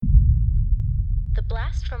The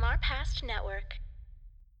Blast from Our Past Network.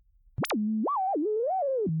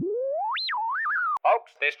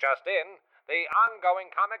 Folks, this just in. The ongoing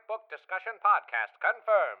comic book discussion podcast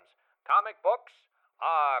confirms comic books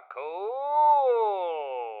are cool.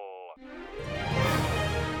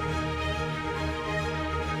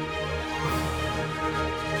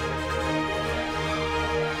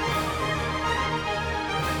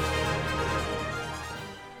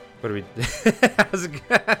 What are we? I was like,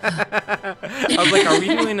 are we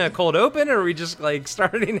doing a cold open or are we just like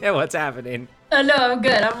starting it? What's happening? Oh, no, I'm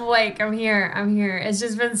good. I'm awake. I'm here. It's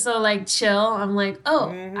just been so like chill. I'm like,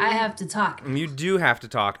 I have to talk. You do have to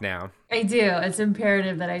talk now. I do. It's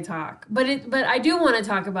imperative that I talk. But I do want to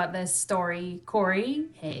talk about this story, Corey.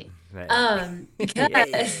 Hey.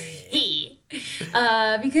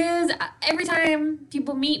 Because every time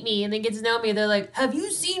people meet me and they get to know me, they're like, have you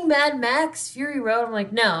seen Mad Max Fury Road? I'm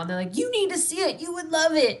like, no. And they're like, you need to see it. You would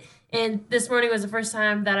love it. And this morning was the first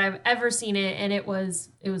time that I've ever seen it, and it was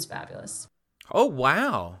fabulous. Oh,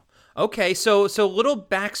 wow. Okay, so little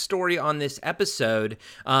backstory on this episode.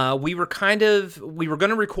 We were going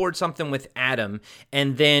to record something with Adam,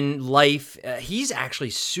 and then life, he's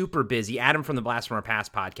actually super busy, Adam from the Blast from Our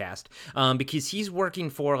Past podcast, because he's working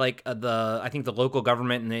for like I think the local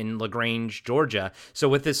government in LaGrange, Georgia.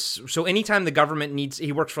 So anytime the government needs,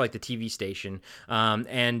 he works for like the TV station,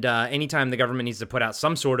 and anytime the government needs to put out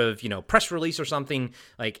some sort of, press release or something,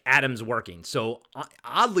 like Adam's working. So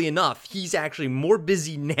oddly enough, he's actually more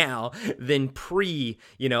busy now than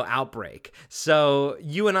outbreak. So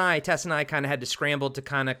you and I, Tess and I, kind of had to scramble to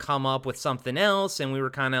kind of come up with something else, and we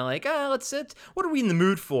were kind of like, what are we in the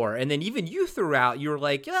mood for? And then even you threw out, you were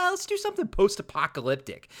like, let's do something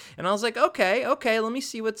post-apocalyptic. And I was like, okay, let me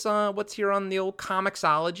see what's here on the old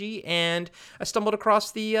Comixology. And I stumbled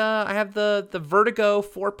across I have the Vertigo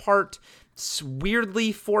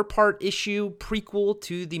weirdly four-part issue prequel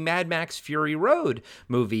to the Mad Max Fury Road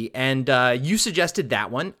movie, and you suggested that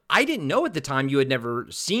one. I didn't know at the time you had never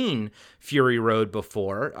seen Fury Road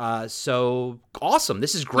before, so awesome.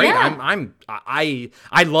 This is great. Yeah. I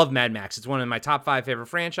love Mad Max. It's one of my top 5 favorite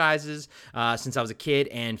franchises since I was a kid,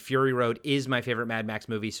 and Fury Road is my favorite Mad Max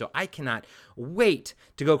movie, so I cannot wait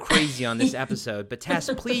to go crazy on this episode. But Tess,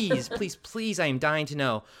 please, I am dying to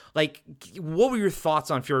know, like, what were your thoughts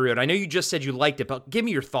on Fury Road? I know you just said you liked it, but give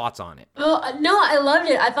me your thoughts on it. Well, no, I loved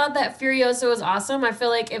it. I thought that Furiosa was awesome. I feel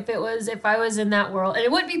like if I was in that world, and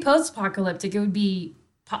it wouldn't be post-apocalyptic, it would be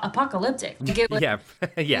apocalyptic. Yeah,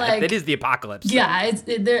 like, that is the apocalypse. So. Yeah,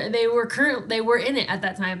 they were in it at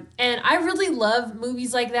that time, and I really love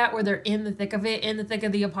movies like that where they're in the thick of it, in the thick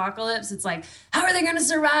of the apocalypse. It's like, how are they going to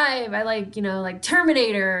survive? I like like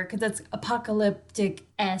Terminator, because that's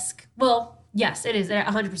apocalyptic-esque. Well, yes, it is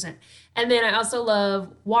 100%. And then I also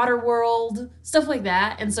love Waterworld, stuff like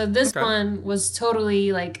that. And so this one was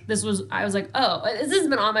totally like, I was like, oh, this has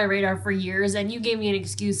been on my radar for years, and you gave me an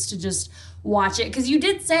excuse to just watch it. Because you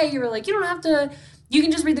did say, you were like, you don't have to, you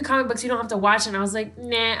can just read the comic books, you don't have to watch it. And I was like,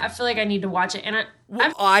 nah, I feel like I need to watch it. And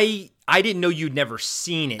I didn't know you'd never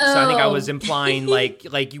seen it, so I think I was implying like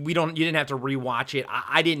you didn't have to rewatch it.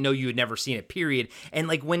 I didn't know you had never seen it, period. And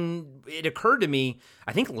like when it occurred to me,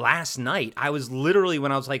 I think last night, I was literally,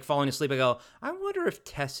 when I was like falling asleep, I go, I wonder if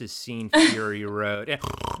Tess has seen Fury Road.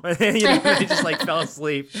 I just like fell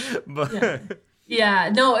asleep. But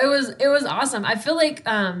yeah, no, it was awesome. I feel like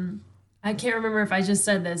I can't remember if I just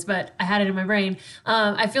said this, but I had it in my brain.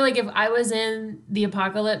 I feel like if I was in the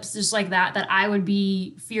apocalypse just like that I would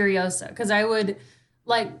be Furiosa, because I would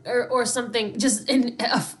like, or something, just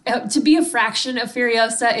to be a fraction of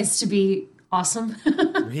Furiosa is to be awesome.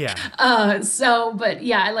 Yeah. But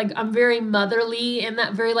yeah, I'm very motherly, and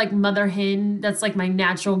that very like mother hen. That's like my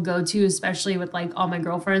natural go-to, especially with like all my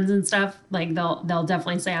girlfriends and stuff. Like they'll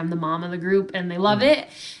definitely say I'm the mom of the group, and they love it.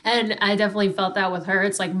 And I definitely felt that with her.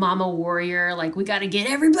 It's like mama warrior. Like, we got to get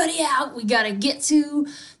everybody out. We got to get to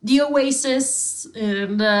the oasis.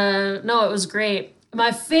 And no, it was great.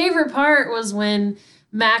 My favorite part was when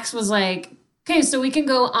Max was like, okay, so we can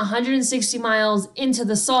go 160 miles into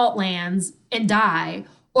the salt lands and die,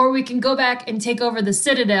 or we can go back and take over the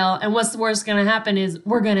Citadel, and what's the worst going to happen is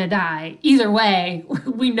we're going to die. Either way,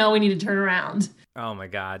 we know we need to turn around. Oh my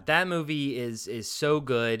God, that movie is so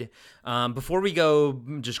good. Before we go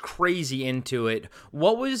just crazy into it,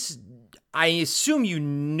 I assume you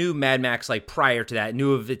knew Mad Max like prior to that,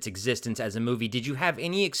 knew of its existence as a movie. Did you have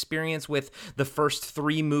any experience with the first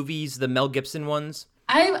 3 movies, the Mel Gibson ones?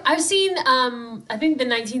 I've seen, I think the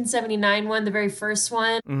 1979 one, the very first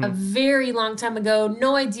one, a very long time ago.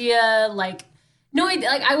 No idea.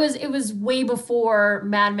 It was way before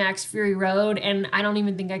Mad Max Fury Road, and I don't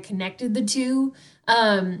even think I connected the two.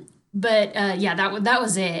 Yeah, that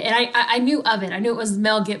was it. And I knew of it. I knew it was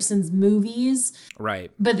Mel Gibson's movies.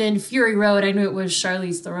 Right. But then Fury Road, I knew it was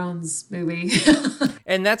Charlize Theron's movie.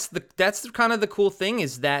 And that's the kind of the cool thing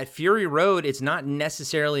is that Fury Road, it's not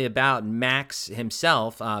necessarily about Max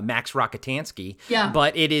himself, Max Rockatansky. Yeah.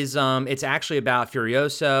 But it is it's actually about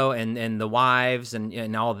Furioso and the wives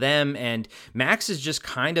and all of them. And Max is just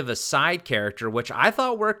kind of a side character, which I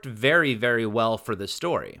thought worked very, very well for the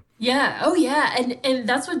story. Yeah. Oh, yeah. And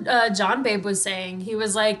that's what John Babe was saying. He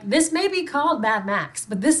was like, this may be called Mad Max,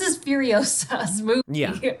 but this is Furiosa's movie.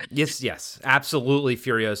 Yeah. Yes. Absolutely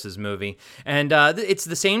Furiosa's movie. And it's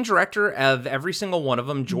the same director of every single one of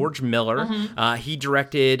them, George Miller. He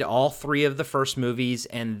directed all three of the first movies,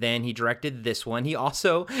 and then he directed this one. He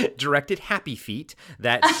also directed Happy Feet,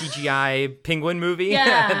 that CGI penguin movie.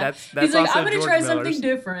 Yeah. that's he's like, also I'm going to George try Miller's. something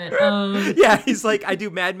different. Yeah, he's like, I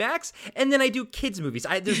do Mad Max, and then I do kids movies.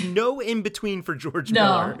 There's no in between for George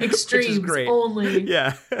Miller. Extremes which is great. only.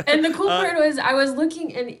 Yeah. And the cool part was I was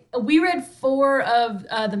looking, and we read 4 of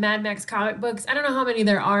the Mad Max comic books. I don't know how many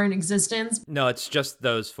there are in existence. No, it's just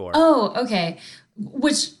those 4. Oh, okay.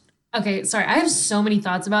 Okay, sorry. I have so many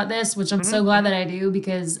thoughts about this, which I'm so glad that I do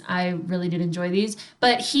because I really did enjoy these.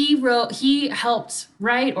 But he helped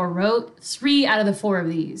write or wrote 3 out of the 4 of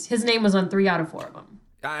these. His name was on 3 out of 4 of them.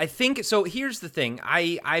 I think so. Here's the thing.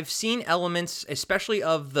 I've seen elements, especially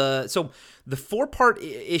of the 4-part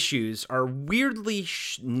issues are weirdly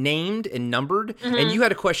named and numbered. And you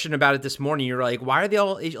had a question about it this morning. You're like, why are they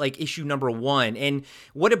all like issue number 1? And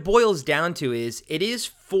what it boils down to is it is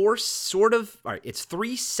 4 sort of, all right, it's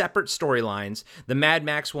 3 separate storylines. The Mad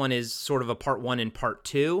Max one is sort of a part 1 and part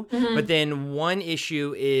 2, but then one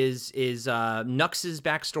issue is Nux's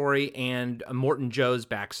backstory and Morton Joe's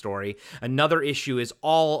backstory. Another issue is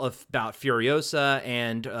all about Furiosa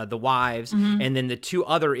and the wives, and then the 2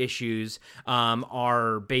 other issues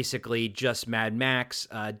are basically just Mad Max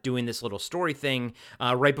doing this little story thing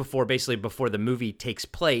right before the movie takes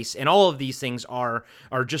place. And all of these things are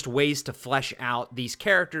just ways to flesh out these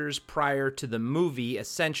characters prior to the movie,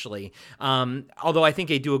 essentially. Although I think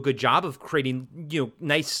they do a good job of creating,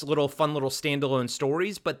 nice little fun little standalone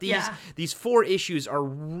stories. But these 4 issues are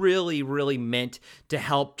really, really meant to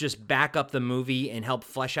help just back up the movie and help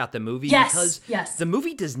flesh out the movie. Because the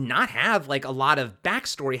movie does not have like a lot of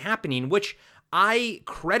backstory happening, which I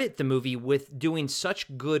credit the movie with doing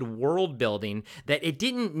such good world building that it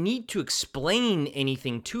didn't need to explain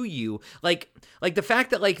anything to you. Like the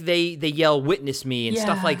fact that like they yell "witness me" and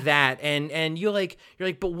stuff like that, and you're like,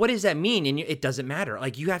 but what does that mean? And it doesn't matter.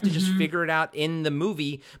 Like you have to just figure it out in the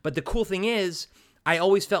movie. But the cool thing is, I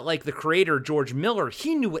always felt like the creator, George Miller,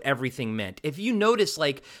 he knew what everything meant. If you notice,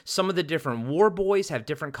 like, some of the different war boys have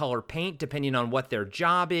different color paint depending on what their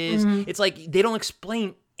job is. It's like they don't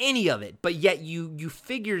explain any of it, but yet you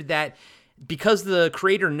figured that because the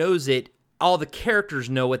creator knows it, all the characters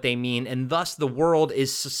know what they mean, and thus the world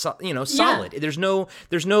is, solid. There's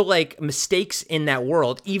no like mistakes in that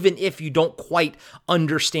world, even if you don't quite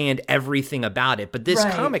understand everything about it. But this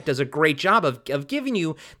comic does a great job of giving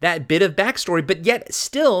you that bit of backstory, but yet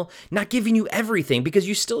still not giving you everything, because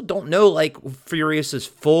you still don't know like Furiosa's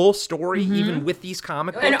full story, even with these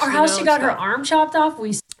comic books. Or how she got her arm chopped off,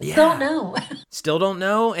 we still don't know. Still don't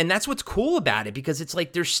know, and that's what's cool about it, because it's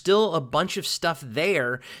like there's still a bunch of stuff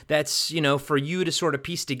there that's, for you to sort of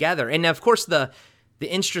piece together. And of course, the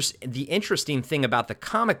interesting thing about the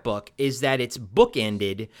comic book is that it's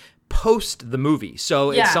bookended post the movie.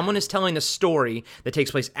 So if someone is telling a story that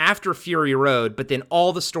takes place after Fury Road, but then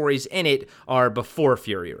all the stories in it are before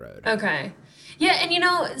Fury Road. Okay. Yeah,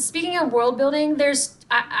 and speaking of world building,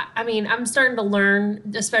 I mean, I'm starting to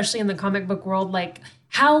learn, especially in the comic book world, like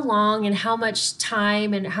how long and how much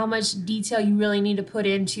time and how much detail you really need to put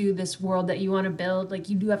into this world that you want to build. Like,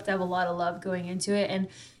 you do have to have a lot of love going into it. And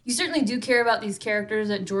you certainly do care about these characters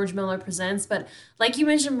that George Miller presents. But like you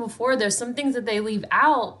mentioned before, there's some things that they leave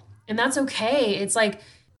out, and that's okay. It's like,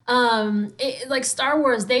 like Star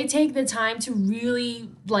Wars, they take the time to really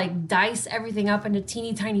like dice everything up into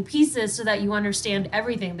teeny tiny pieces so that you understand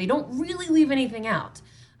everything. They don't really leave anything out.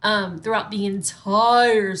 Throughout the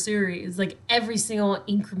entire series, like every single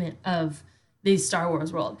increment of the Star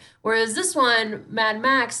Wars world. Whereas this one, Mad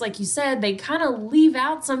Max, like you said, they kind of leave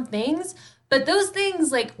out some things, but those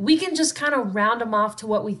things, like, we can just kind of round them off to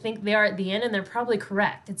what we think they are at the end, and they're probably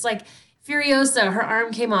correct. It's like, Furiosa, her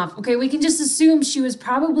arm came off. Okay, we can just assume she was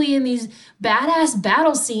probably in these badass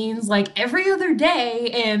battle scenes like every other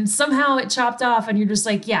day and somehow it chopped off and you're just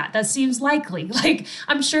like, yeah, that seems likely. Like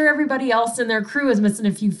I'm sure everybody else in their crew is missing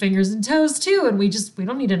a few fingers and toes too and we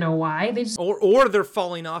don't need to know why. They just Or they're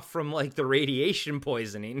falling off from like the radiation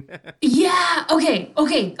poisoning. Yeah, okay.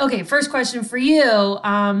 First question for you.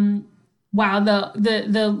 Wow,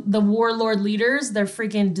 the warlord leaders, they're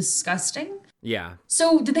freaking disgusting. Yeah.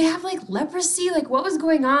 So did they have like leprosy? Like what was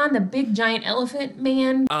going on? The big giant elephant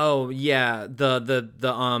man? Oh yeah,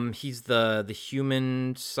 the he's the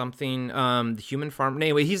human something, the human farm.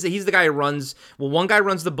 Anyway, he's the guy who runs. Well, one guy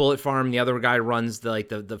runs the bullet farm, the other guy runs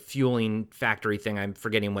the fueling factory thing. I'm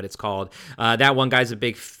forgetting what it's called. That one guy's a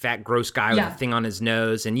big fat gross guy with a thing on his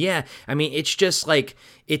nose, and yeah, I mean it's just like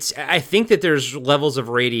I think that there's levels of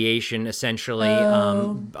radiation essentially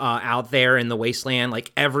out there in the wasteland.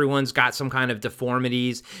 Like everyone's got some kind of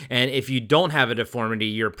deformities, and if you don't have a deformity,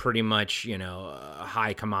 you're pretty much, a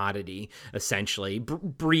high commodity, essentially.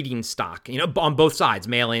 Breeding stock, on both sides,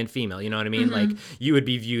 male and female, you know what I mean? Like you would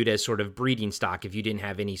be viewed as sort of breeding stock if you didn't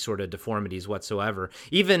have any sort of deformities whatsoever.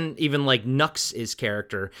 Even like Nux'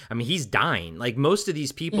 character, I mean, he's dying. Like most of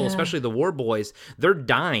these people, especially the war boys, they're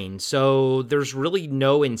dying. So there's really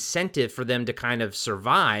no incentive for them to kind of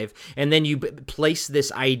survive. And then you place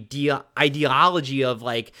this ideology of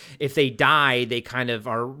like, if they die, they kind of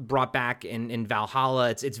are brought back in Valhalla.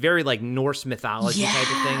 It's very like Norse mythology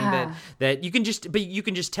type of thing that you can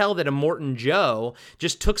just tell that Immortan Joe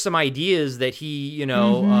just took some ideas that he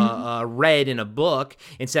read in a book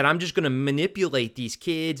and said, I'm just going to manipulate these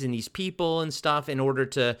kids and these people and stuff in order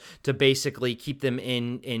to basically keep them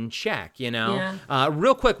in check.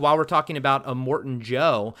 Real quick, while we're talking about Immortan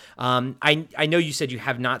Joe, I know you said you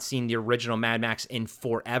have not seen the original Mad Max in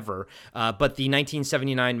forever, but the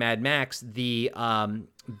 1979 Mad Max, the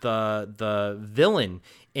villain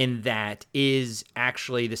in that is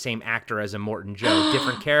actually the same actor as Immortan Joe,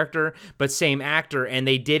 different character, but same actor. And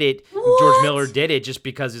they did it. What? George Miller did it just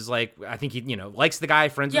because he's like, I think he, likes the guy,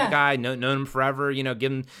 friends with the guy, known him forever,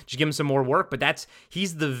 give him some more work. But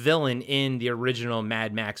he's the villain in the original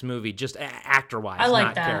Mad Max movie, just actor-wise, I like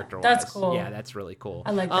not that. character-wise. That's cool. Yeah, that's really cool.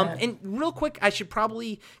 I like that. And real quick, I should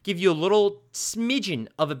probably give you a little smidgen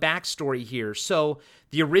of a backstory here. So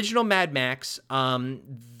the original Mad Max,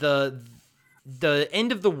 the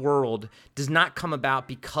end of the world does not come about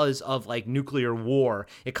because of like nuclear war.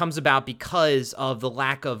 It comes about because of the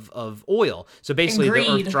lack of oil. So basically the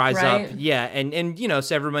earth dries up. Yeah. And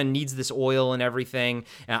so everyone needs this oil and everything,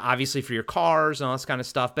 obviously for your cars and all this kind of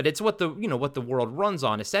stuff, but it's what the world runs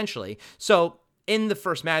on essentially. So in the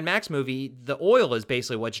first Mad Max movie, the oil is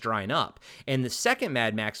basically what's drying up. In the second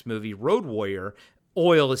Mad Max movie, Road Warrior,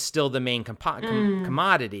 oil is still the main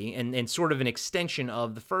commodity and sort of an extension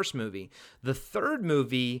of the first movie. The third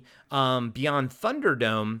movie, Beyond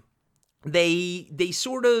Thunderdome, they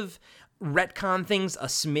sort of retcon things a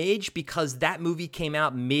smidge because that movie came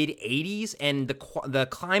out mid-'80s and the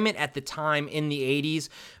climate at the time in the 80s,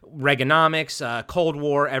 Reaganomics, Cold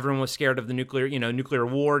War, everyone was scared of the nuclear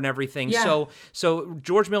war and everything. Yeah. So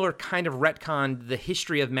George Miller kind of retconned the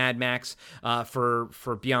history of Mad Max for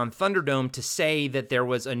Beyond Thunderdome to say that there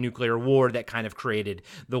was a nuclear war that kind of created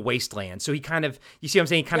the wasteland. So he kind of, you see what I'm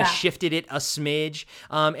saying? He kind of shifted it a smidge.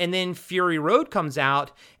 And then Fury Road comes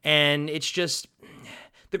out and it's just,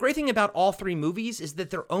 the great thing about all three movies is that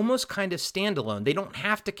they're almost kind of standalone. They don't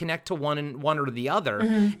have to connect to one or the other.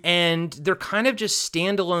 And they're kind of just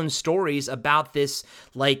standalone stories about this,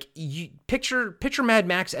 like, you picture Mad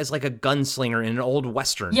Max as like a gunslinger in an old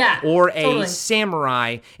Western. Yeah, or a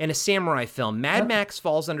samurai in a samurai film. Mad Max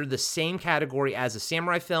falls under the same category as a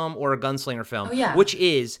samurai film or a gunslinger film, which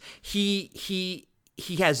is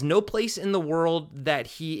he has no place in the world that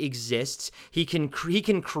he exists. He can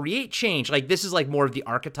create change. Like this is like more of the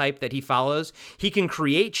archetype that he follows. He can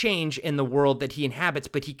create change in the world that he inhabits,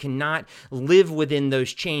 but he cannot live within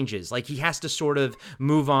those changes. Like he has to sort of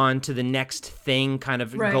move on to the next thing, kind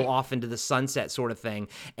of go off into the sunset sort of thing.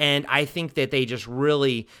 And I think that they just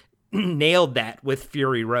really nailed that with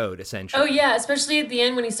Fury Road, essentially. Oh yeah, especially at the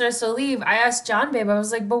end when he starts to leave. I asked John Babe, I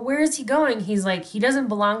was like, but where is he going? He's like, he doesn't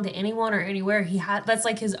belong to anyone or anywhere. That's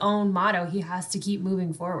like his own motto. He has to keep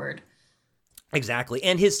moving forward. Exactly.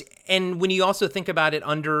 And when you also think about it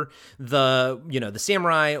under the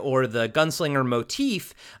samurai or the gunslinger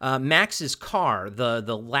motif, Max's car,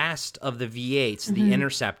 the last of the V8s, the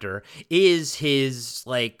Interceptor, is his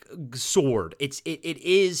like sword. It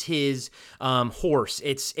is his horse.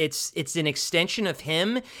 It's an extension of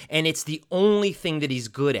him, and it's the only thing that he's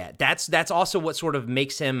good at. That's also what sort of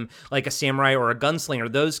makes him like a samurai or a gunslinger.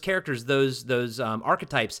 Those characters, those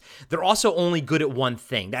archetypes, they're also only good at one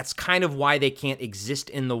thing. That's kind of why they can't exist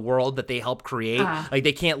in the world that they help create. Like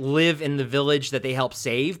they can't live in the village that they help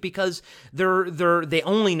save because they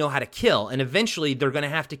only know how to kill, and eventually they're going to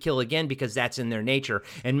have to kill again because that's in their nature.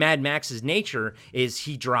 And Mad Max's nature is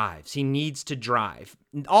he drives. He needs to drive.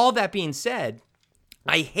 All that being said,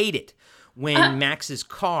 I hate it when Max's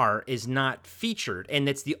car is not featured, and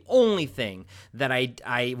it's the only thing that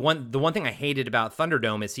the one thing I hated about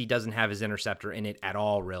Thunderdome is he doesn't have his Interceptor in it at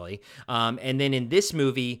all, really. And then in this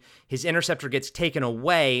movie, his Interceptor gets taken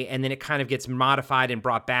away, and then it kind of gets modified and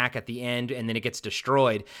brought back at the end, and then it gets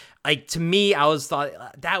destroyed. Like, to me,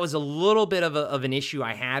 thought that was a little bit of an issue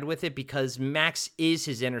I had with it because Max is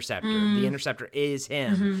his Interceptor. The Interceptor is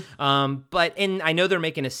him. But I know they're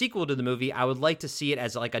making a sequel to the movie. I would like to see it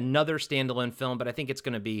as like another standalone film, but I think it's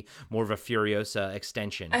going to be more of a Furiosa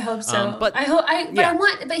extension. I hope so. But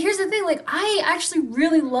here's the thing, like I actually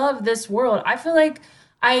really love this world. I feel like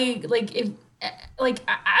I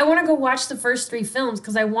want to go watch the first 3 films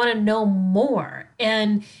because I want to know more.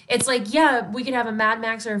 And it's like, yeah, we could have a Mad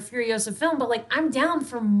Max or a Furiosa film, but like I'm down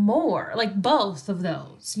for more, like both of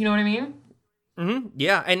those. You know what I mean? Mm-hmm.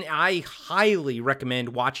 Yeah, and I highly recommend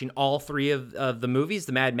watching all 3 of the movies,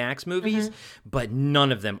 the Mad Max movies, but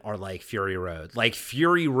none of them are like Fury Road. Like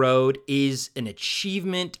Fury Road is an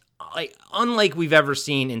achievement like unlike we've ever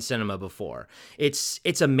seen in cinema before.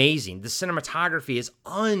 It's amazing. The cinematography is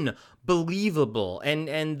unbelievable,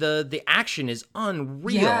 and the action is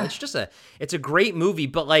unreal. Yeah. It's a great movie,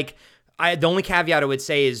 but like the only caveat I would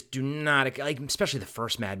say is do not, like, especially the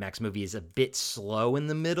first Mad Max movie is a bit slow in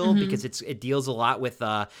the middle because it deals a lot with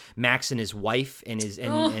Max and his wife and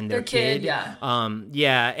their kid. Yeah.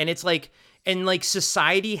 And it's like, and like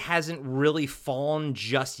society hasn't really fallen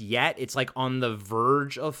just yet. It's like on the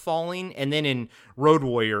verge of falling. And then in Road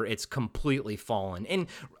Warrior, it's completely fallen. And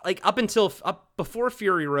like up before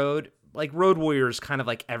Fury Road, like Road Warrior is kind of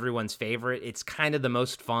like everyone's favorite. It's kind of the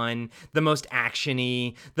most fun, the most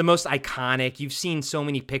actiony, the most iconic. You've seen so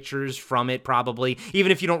many pictures from it probably.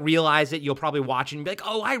 Even if you don't realize it, you'll probably watch it and be like,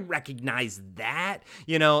 oh, I recognize that,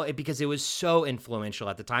 because it was so influential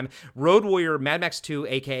at the time. Road Warrior, Mad Max 2,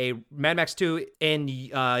 aka Mad Max 2 in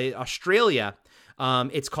Australia,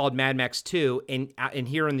 it's called Mad Max 2, and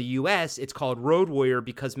here in the U.S., it's called Road Warrior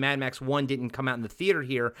because Mad Max 1 didn't come out in the theater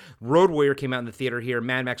here. Road Warrior came out in the theater here.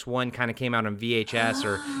 Mad Max 1 kind of came out on VHS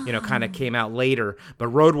or, kind of came out later. But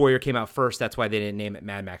Road Warrior came out first. That's why they didn't name it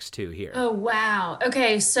Mad Max 2 here. Oh, wow.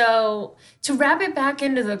 Okay, so to wrap it back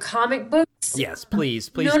into the comic books. Yes,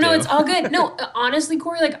 please No, do. it's all good. No, honestly,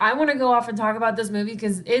 Corey, like I want to go off and talk about this movie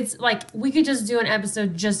because it's like we could just do an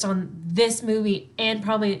episode just on this movie and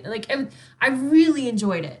probably like I really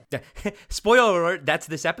enjoyed it. Spoiler alert, that's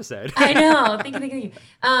this episode. I know. Thank you.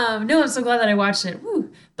 No, I'm so glad that I watched it.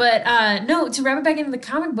 Woo. But no, to wrap it back into the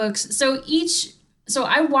comic books. So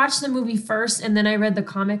I watched the movie first and then I read the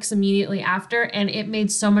comics immediately after, and it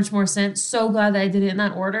made so much more sense. So glad that I did it in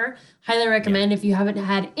that order. Highly recommend if you haven't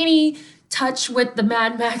had any touch with the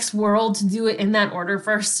Mad Max world to do it in that order.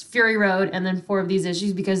 First Fury Road and then 4 of these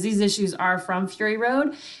issues, because these issues are from Fury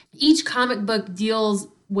Road. Each comic book deals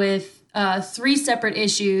with 3 separate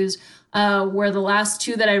issues where the last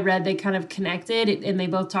 2 that I read, they kind of connected and they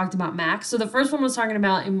both talked about Max. So the first one was talking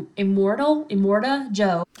about Immortan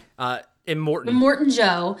Joe,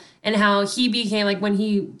 and how he became, like, when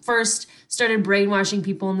he first started brainwashing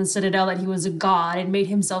people in the Citadel, that he was a god and made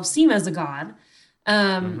himself seem as a god,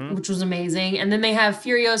 which was amazing. And then they have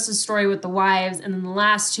Furiosa's story with the wives, and then the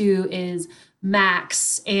last 2 is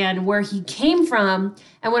Max and where he came from.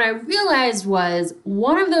 And what I realized was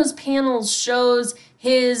one of those panels shows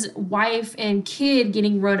his wife and kid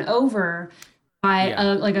getting run over by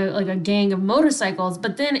a gang of motorcycles.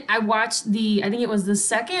 But then I watched I think it was the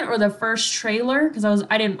second or the first trailer, because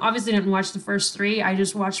I didn't watch the first 3. I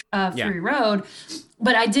just watched Fury Road.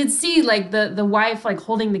 But I did see like the wife like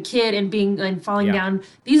holding the kid and falling down.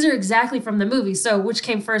 These are exactly from the movie. So which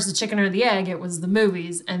came first, the chicken or the egg? It was the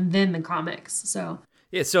movies and then the comics. So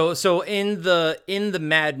Yeah, so in the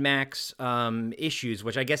Mad Max issues,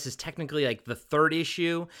 which I guess is technically like the third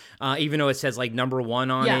issue, even though it says like number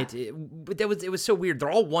 1 on it was so weird.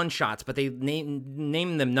 They're all one shots, but they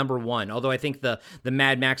name them number 1. Although I think the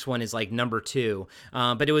Mad Max one is like number 2.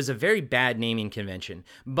 But it was a very bad naming convention.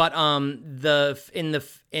 But in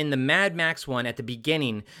the Mad Max one at the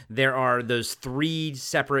beginning, there are those 3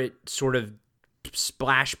 separate sort of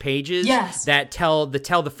splash pages that tell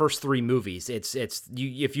the first 3 movies. It's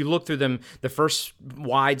if you look through them, the first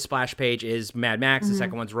wide splash page is Mad Max, the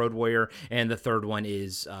second one's Road Warrior, and the third one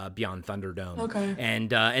is Beyond Thunderdome. Okay.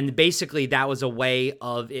 And basically that was a way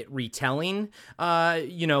of it retelling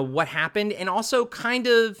what happened, and also kind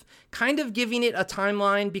of giving it a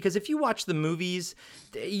timeline, because if you watch the movies,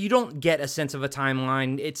 you don't get a sense of a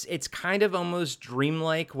timeline. It's kind of almost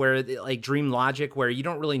dreamlike, where like dream logic, where you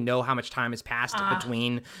don't really know how much time has passed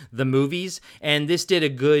between the movies. And this did a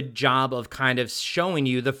good job of kind of showing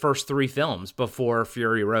you the first 3 films before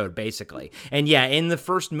Fury Road, basically. And yeah, in the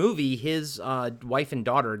first movie, his wife and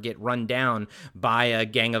daughter get run down by a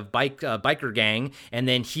gang of biker gang, and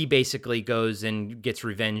then he basically goes and gets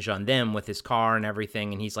revenge on them with his car and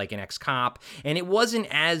everything. And he's like an ex-cop, and it wasn't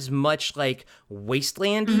as much like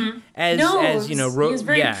Wastelandy as it was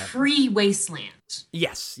very pre-Wasteland.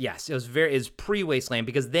 Yes, it was pre-Wasteland,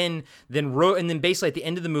 because then basically at the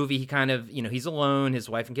end of the movie, he kind of, he's alone, his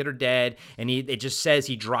wife and kid are dead, and it just says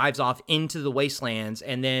he drives off into the wastelands,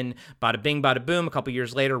 and then bada bing, bada boom, a couple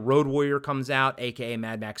years later, Road Warrior comes out, aka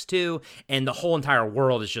Mad Max 2, and the whole entire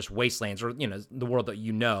world is just wastelands, or the world that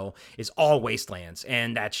is all wastelands,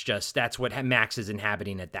 and that's what Max is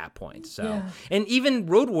inhabiting at that point. So, and even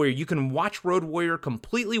Road Warrior, you can watch Road Warrior,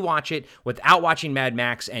 completely watch it without watching Mad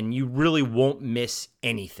Max, and you really won't miss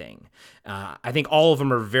anything. I think all of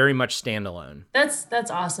them are very much standalone. That's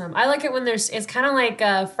awesome. I like it when it's kind of like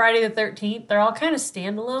Friday the 13th. They're all kind of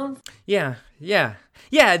standalone. Yeah.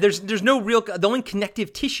 There's no real. The only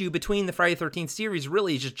connective tissue between the Friday the 13th series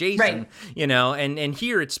really is just Jason. Right. And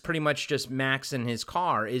here it's pretty much just Max and his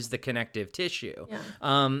car is the connective tissue.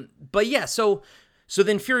 Yeah. But yeah, so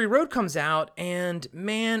then Fury Road comes out, and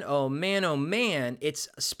man, oh man, it's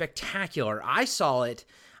spectacular.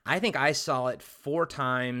 I think I saw it 4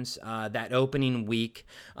 times that opening week,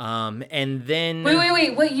 and then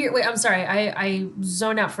wait, what year? Wait, I'm sorry, I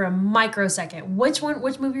zoned out for a microsecond. Which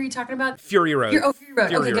movie are you talking about? Fury Road. Fury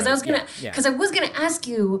Road. Okay, because I was gonna ask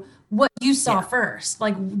you what you saw first.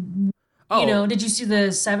 Like, did you see the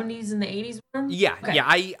 70s and the 80s one? Yeah, okay. Yeah.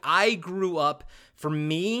 I grew up. For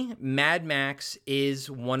me, Mad Max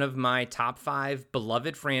is one of my top 5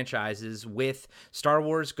 beloved franchises, with Star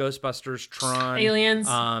Wars, Ghostbusters, Tron,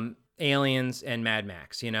 Aliens, and Mad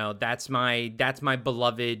Max. That's my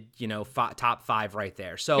beloved, top 5 right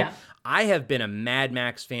there. So I have been a Mad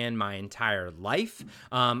Max fan my entire life.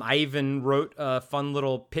 I even wrote a fun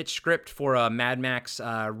little pitch script for a Mad Max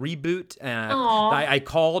reboot. I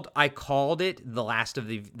called it The Last of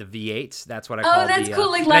the V8s. That's what I called it. Oh, that's cool.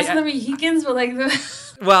 Like Last of the Mohicans, but like the...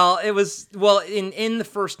 Well, it was in the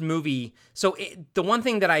first movie. So the one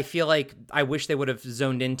thing that I feel like I wish they would have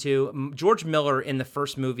zoned into, George Miller in the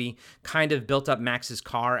first movie kind of built up Max's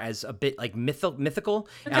car as a bit like mythical.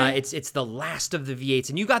 Okay. It's the last of the V8s,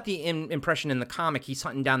 and you got the impression in the comic he's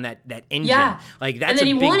hunting down that engine. Yeah. Like that's a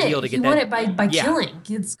big deal to get. He won it by killing.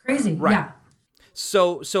 It's crazy. Right. Yeah.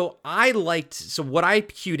 So what I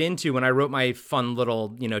cued into when I wrote my fun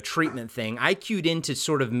little, treatment thing, I cued into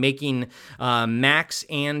sort of making Max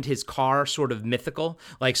and his car sort of mythical,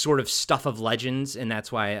 like sort of stuff of legends, and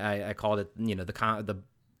that's why I called it,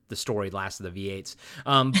 the story Last of the V8s.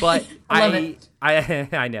 But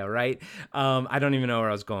I know, right? I don't even know where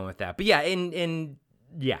I was going with that. But yeah,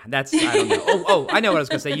 that's, I don't know. I know what I was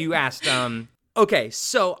going to say. You asked, okay,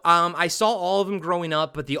 so I saw all of them growing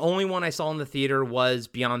up, but the only one I saw in the theater was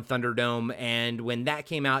Beyond Thunderdome, and when that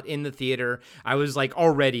came out in the theater, I was like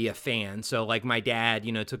already a fan. So like my dad,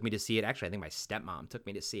 took me to see it. Actually, I think my stepmom took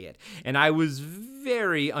me to see it, and I was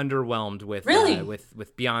very underwhelmed with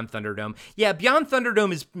with Beyond Thunderdome. Yeah, Beyond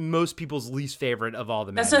Thunderdome is most people's least favorite of all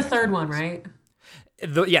the. That's the third one, right?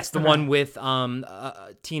 The one with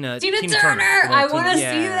Tina Turner. I want to see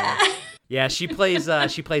that. Yeah, she plays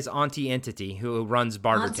Auntie Entity, who runs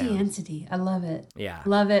Bartertown. Auntie Entity, I love it. Yeah,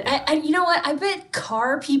 love it. And you know what? I bet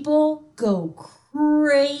car people go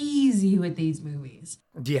crazy with these movies.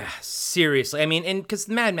 Yeah, seriously. I mean, and because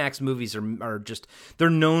Mad Max movies are just, they're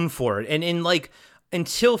known for it, and like.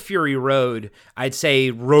 Until Fury Road, I'd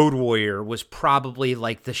say Road Warrior was probably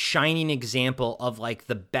like the shining example of like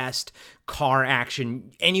the best car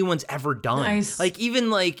action anyone's ever done. Nice. Like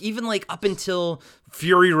even up until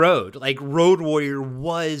Fury Road. Like, Road Warrior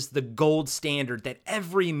was the gold standard that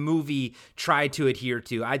every movie tried to adhere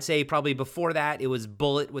to. I'd say probably before that, it was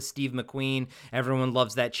Bullet with Steve McQueen. Everyone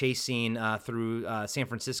loves that chase scene through San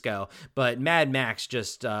Francisco. But Mad Max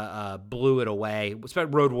just blew it away,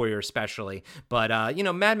 Road Warrior especially. But,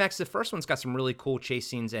 Mad Max, the first one's got some really cool chase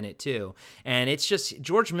scenes in it, too. And it's just,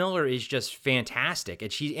 George Miller is just fantastic.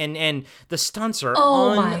 And the stunts are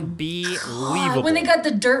unbelievable. When they got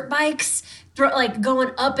the dirt bikes,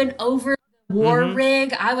 going up and over the war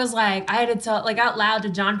rig, I was like, I had to tell out loud to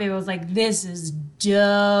John Baby, I was like, this is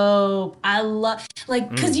dope. I love,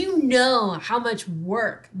 because how much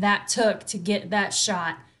work that took to get that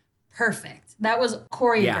shot perfect. That was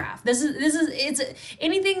choreographed. Yeah. It's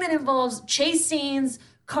anything that involves chase scenes,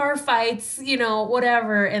 car fights,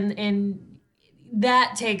 whatever, and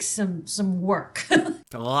that takes some work.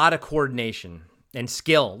 A lot of coordination. And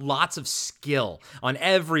skill, lots of skill on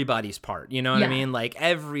everybody's part. You know what I mean? Like,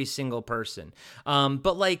 every single person.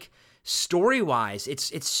 But story-wise,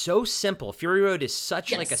 it's so simple. Fury Road is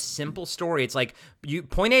such a simple story. It's like you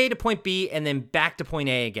point A to point B and then back to point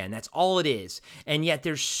A again. That's all it is. And yet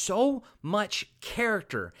there's so much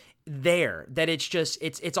character there that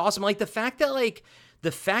it's awesome. Like, the fact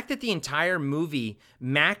that the entire movie,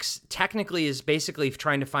 Max technically is basically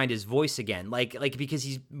trying to find his voice again, like because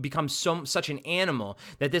he's become such an animal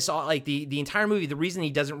that the entire movie, the reason he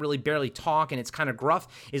doesn't really barely talk and it's kind of gruff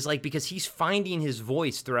is because he's finding his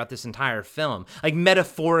voice throughout this entire film,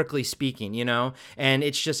 metaphorically speaking, and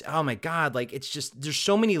it's just, oh my God, it's just, there's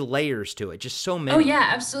so many layers to it, just so many. Oh yeah,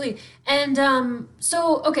 absolutely. And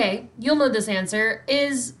so, okay, you'll know this answer.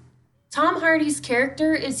 Is Tom Hardy's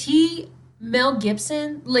character, is he Mel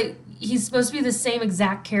Gibson? He's supposed to be the same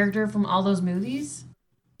exact character from all those movies?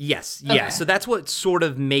 Yes, yeah. Okay. So that's what sort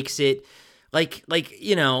of makes it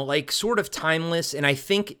sort of timeless. And I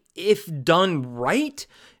think if done right,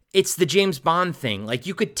 it's the James Bond thing.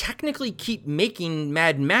 You could technically keep making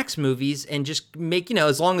Mad Max movies and just make,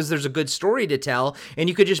 as long as there's a good story to tell, and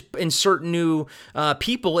you could just insert new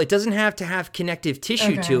people. It doesn't have to have connective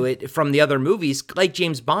tissue to it from the other movies, like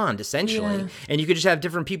James Bond, essentially. Yeah. And you could just have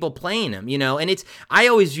different people playing them, and I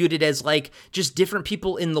always viewed it as just different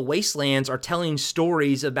people in the wastelands are telling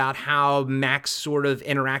stories about how Max sort of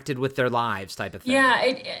interacted with their lives type of thing.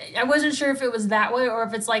 Yeah, I wasn't sure if it was that way or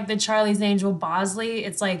if it's like the Charlie's Angel Bosley.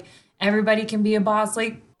 It's everybody can be a boss. So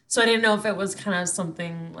I didn't know if it was kind of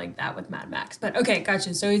something like that with Mad Max. But okay,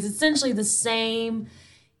 gotcha. So he's essentially the same.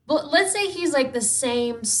 Well, let's say he's the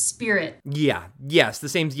same spirit. Yeah. Yes. The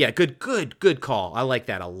same. Yeah. Good call. I like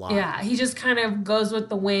that a lot. Yeah. He just kind of goes with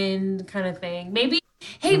the wind kind of thing. Maybe.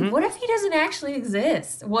 Hey, what if he doesn't actually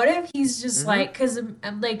exist? What if he's just because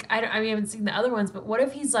I haven't seen the other ones, but what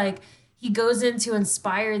if he's he goes in to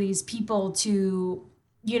inspire these people to,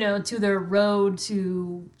 to their road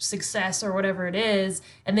to success or whatever it is,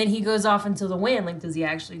 and then he goes off into the wind. Does he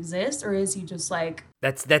actually exist, or is he just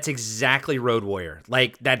That's exactly Road Warrior.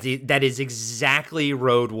 That is exactly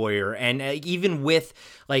Road Warrior. And even with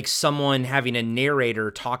someone having a narrator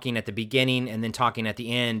talking at the beginning and then talking at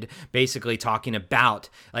the end, basically talking about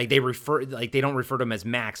they don't refer to him as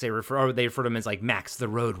Max. They refer to him as Max the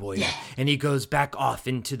Road Warrior. Yeah. And he goes back off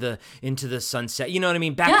into the sunset. You know what I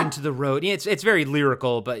mean? Back into the road. It's very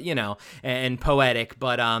lyrical, but and poetic.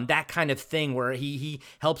 But that kind of thing where he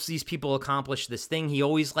helps these people accomplish this thing. He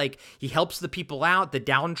always he helps the people out, the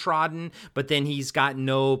downtrodden, but then he's got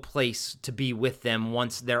no place to be with them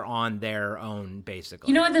once they're on their own, basically.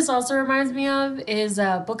 You know what this also reminds me of is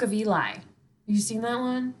Book of Eli. Have you seen that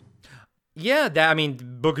one? Yeah,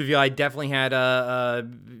 Book of Eli definitely had a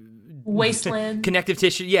Wasteland connective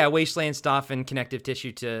tissue. Yeah, Wasteland stuff and connective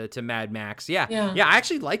tissue to Mad Max. Yeah. I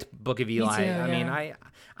actually liked Book of Eli. Me too, I mean,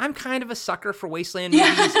 I'm kind of a sucker for Wasteland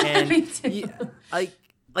movies, and me too.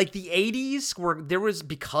 The 80s there was,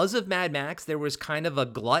 because of Mad Max, there was kind of a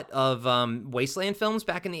glut of Wasteland films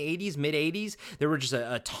back in the 80s, mid 80s. There were just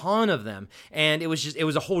a ton of them. And it was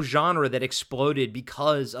a whole genre that exploded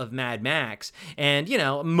because of Mad Max. And,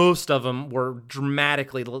 most of them were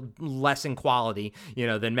dramatically less in quality,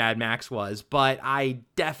 than Mad Max was. But I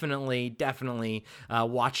definitely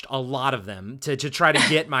watched a lot of them to try to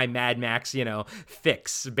get my Mad Max,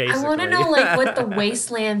 fix, basically. I want to know what the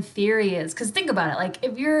Wasteland theory is. Because think about it.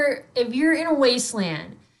 If you're in a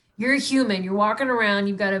wasteland, you're a human, you're walking around,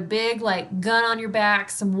 you've got a big gun on your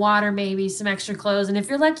back, some water, maybe some extra clothes, and if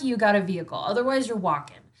you're lucky, you got a vehicle. Otherwise, you're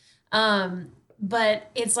walking.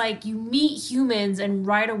 But it's you meet humans, and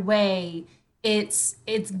right away, it's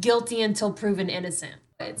guilty until proven innocent.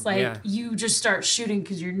 It's you just start shooting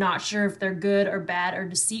because you're not sure if they're good or bad or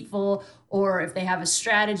deceitful or if they have a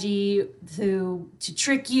strategy to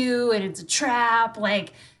trick you and it's a trap.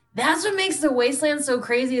 Like that's what makes the wasteland so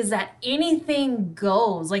crazy, is that anything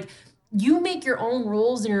goes. Like you make your own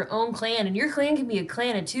rules in your own clan, and your clan can be a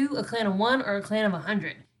clan of 2, a clan of 1, or a clan of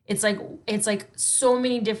 100. It's like so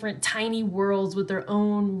many different tiny worlds with their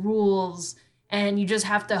own rules, and you just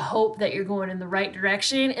have to hope that you're going in the right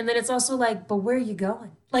direction. And then it's also like, but where are you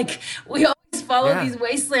going? Like we always follow these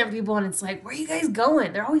wasteland people, and it's like, where are you guys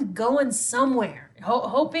going? They're always going somewhere,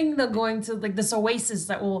 hoping they're going to like this oasis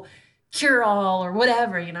that will cure all or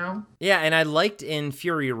whatever, you know? Yeah, and I liked in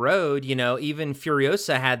Fury Road, you know, even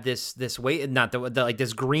Furiosa had this way, not the like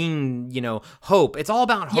this green, you know, hope. It's all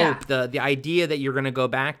about hope. The idea that you're going to go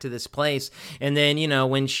back to this place, and then, you know,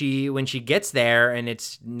 when she gets there and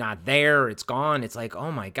it's not there, it's gone. It's like,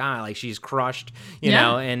 oh my god, like she's crushed, you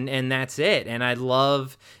know, and that's it. And I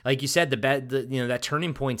love, like you said, the you know, that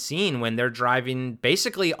turning point scene when they're driving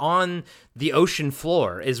basically on the ocean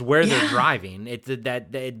floor is where they're driving.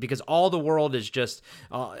 Because all the world is just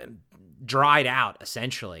dried out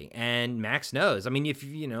essentially, and Max knows. I mean, if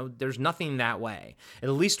you know, there's nothing that way. At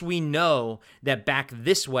least we know that back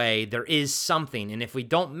this way there is something, and if we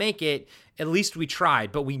don't make it, at least we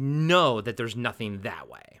tried. But we know that there's nothing that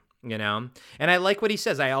way. You know, and I like what he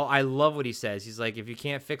says. I love what he says. He's like, if you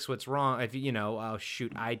can't fix what's wrong, if you know, oh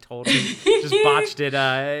shoot, I totally just botched it.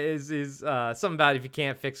 Is something about if you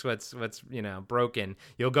can't fix what's you know broken,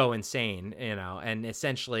 you'll go insane. You know, and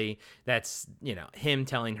essentially that's, you know, him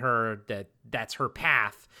telling her that that's her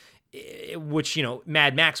path, which, you know,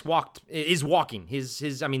 Mad Max is walking.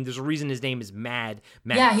 His I mean, there's a reason his name is Mad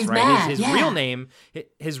Max. Yeah, he's right? mad.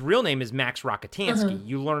 His real name is Max Rockatansky.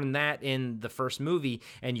 You learn that in the first movie,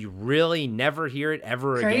 and you really never hear it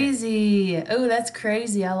ever again. Crazy. Oh, that's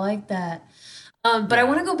crazy. I like that. But I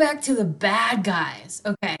want to go back to the bad guys.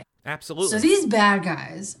 Okay. Absolutely. So these bad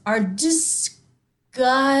guys are disgusting.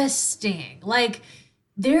 Like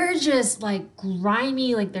they're just like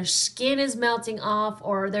grimy, like their skin is melting off,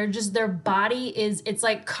 or their body is, it's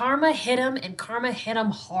like karma hit them, and karma hit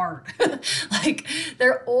them hard. Like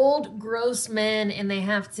they're old, gross men, and they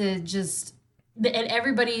have to just, and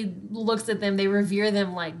everybody looks at them, they revere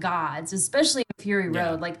them like gods, especially in Fury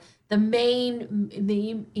Road. Like the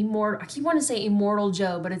immortal, I keep wanting to say Immortal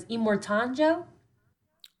Joe, but it's Immortan Joe?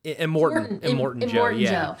 Immortan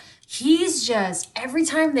Joe. He's just, every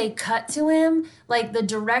time they cut to him, like the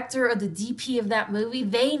director or the DP of that movie,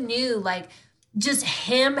 they knew like just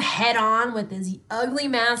him head on with his ugly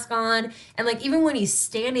mask on, and like even when he's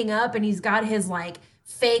standing up and he's got his like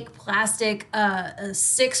fake plastic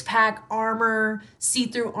 6-pack armor,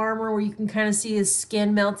 see-through armor where you can kind of see his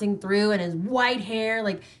skin melting through, and his white hair,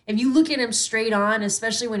 like if you look at him straight on,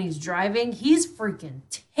 especially when he's driving, he's freaking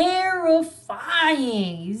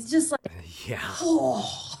terrifying. He's just like,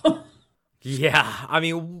 oh. Yeah, I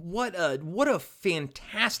mean, what a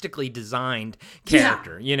fantastically designed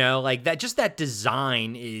character, you know, like that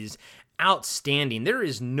design is outstanding. There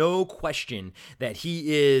is no question that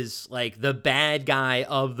he is like the bad guy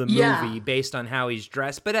of the movie based on how he's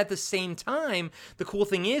dressed. But at the same time, the cool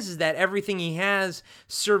thing is that everything he has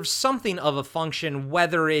serves something of a function,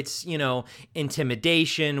 whether it's, you know,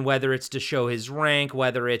 intimidation, whether it's to show his rank,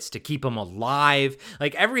 whether it's to keep him alive.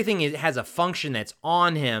 Like everything has a function that's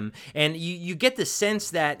on him. And you get the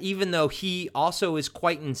sense that even though he also is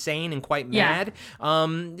quite insane and quite mad,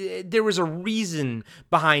 there was a reason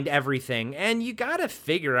behind everything. And you gotta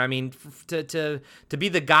figure, I mean, to be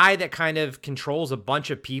the guy that kind of controls a bunch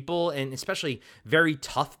of people, and especially very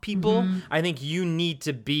tough people, I think you need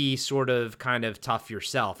to be sort of kind of tough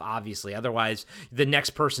yourself, obviously. Otherwise, the next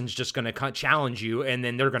person's just gonna challenge you, and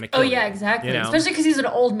then they're gonna kill you. Exactly. You know? Especially because he's an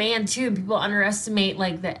old man too. People underestimate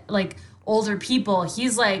like older people.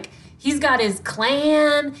 He's got his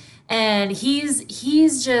clan, and he's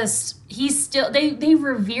still, they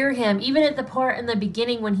revere him, even at the part in the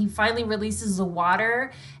beginning when he finally releases the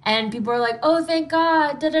water, and people are like, oh, thank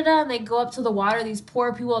God, da-da-da, and they go up to the water, these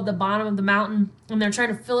poor people at the bottom of the mountain, and they're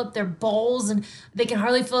trying to fill up their bowls, and they can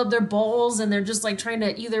hardly fill up their bowls, and they're just like trying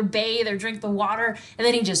to either bathe or drink the water, and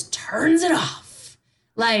then he just turns it off.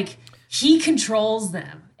 Like, he controls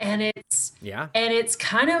them, and it's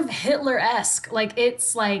kind of Hitler-esque. Like,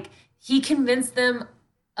 it's like he convinced them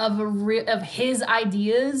of his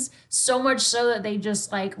ideas, so much so that they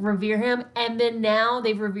just like revere him. And then now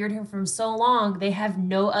they've revered him for so long, they have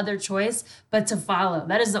no other choice but to follow.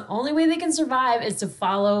 That is the only way they can survive, is to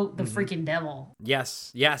follow the freaking devil. Yes,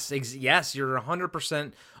 you're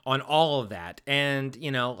 100% on all of that. And,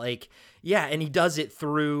 you know, like, yeah, and he does it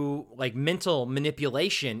through like mental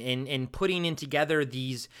manipulation and putting in together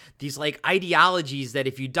these like ideologies that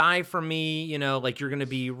if you die for me, you know, like you're going to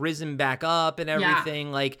be risen back up and everything.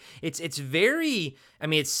 Yeah. Like it's very, I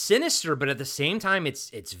mean, it's sinister, but at the same time,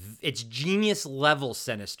 it's genius level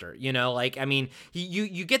sinister, you know, like, I mean,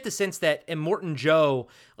 you get the sense that Immortan Joe,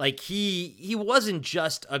 like he wasn't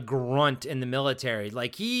just a grunt in the military.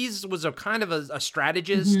 Like was a kind of a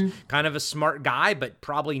strategist, kind of a smart guy, but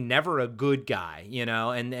probably never a good guy, you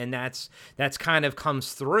know, and that's kind of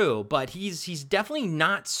comes through, but he's definitely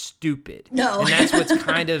not stupid. No. And that's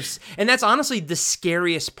what's and that's honestly the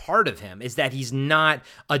scariest part of him, is that he's not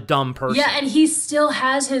a dumb person. Yeah, and he still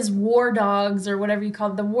has his war dogs, or whatever you call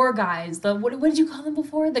them, the war guys. What did you call them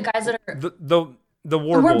before? The guys that are the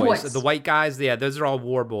war boys, the white guys. Yeah, those are all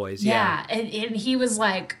war boys. Yeah. And he was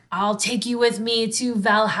like, I'll take you with me to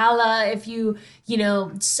Valhalla if you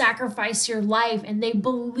know, sacrifice your life. And they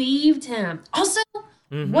believed him. Also,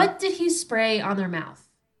 what did he spray on their mouth?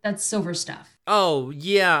 That's silver stuff. Oh,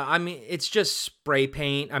 yeah. I mean, it's just spray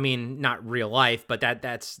paint. I mean, not real life, but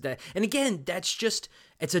that's that. And again, that's just,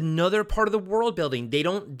 it's another part of the world building. They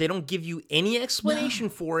don't give you any explanation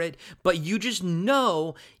for it, but you just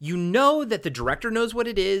know, that the director knows what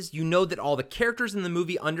it is. You know that all the characters in the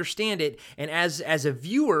movie understand it. And as a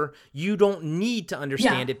viewer, you don't need to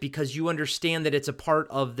understand it, because you understand that it's a part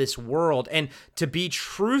of this world. And to be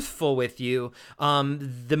truthful with you,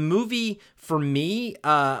 the movie, for me,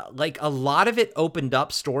 like a lot of it opened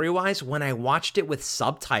up story-wise when I watched it with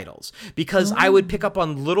subtitles, because I would pick up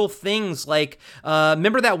on little things like,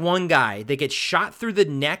 remember that one guy that gets shot through the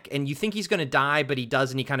neck and you think he's going to die, but he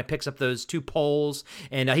doesn't. He kind of picks up those two poles,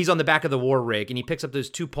 and he's on the back of the war rig, and he picks up those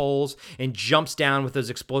two poles and jumps down with those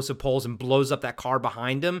explosive poles and blows up that car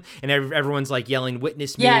behind him. And everyone's like yelling,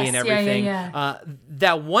 "Witness me," and everything.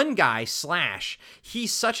 That one guy, Slash,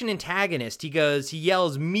 he's such an antagonist. He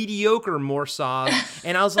yells, "Mediocre, Morsov."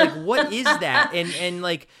 And I was like, what is that? And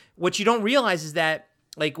like, what you don't realize is that,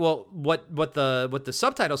 like, well, what the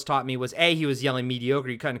subtitles taught me was, he was yelling mediocre,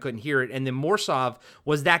 you kind of couldn't hear it, and then Morsov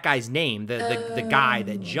was that guy's name, the guy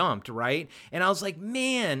that jumped, right? And I was like,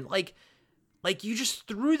 man, like you just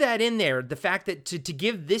threw that in there, the fact that to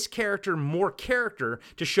give this character more character,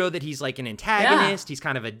 to show that he's like an antagonist, he's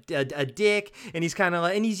kind of a dick, and he's kind of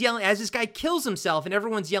like, and he's yelling as this guy kills himself, and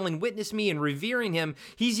everyone's yelling "Witness me" and revering him.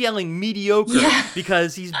 He's yelling mediocre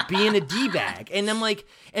because he's being a D-bag. And I'm like,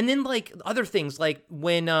 and then like other things, like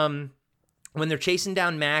when they're chasing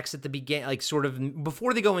down Max at the beginning, like sort of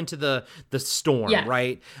before they go into the storm,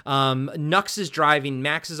 right? Nux is driving,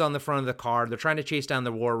 Max is on the front of the car, they're trying to chase down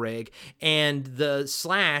the war rig, and the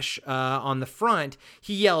Slash on the front,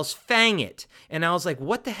 he yells, "Fang it." And I was like,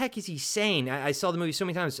 what the heck is he saying? I saw the movie so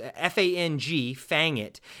many times, F-A-N-G, Fang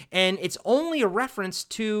it. And it's only a reference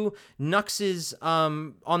to Nux's,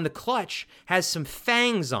 on the clutch, has some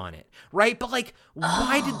fangs on it, right? But like,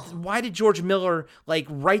 why did George Miller like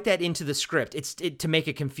write that into the script? It's to make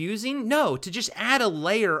it confusing? No, to just add a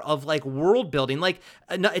layer of like world building. Like,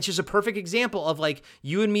 it's just a perfect example of like,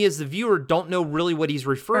 you and me as the viewer don't know really what he's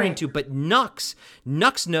referring to, but Nux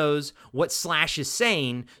knows what Slash is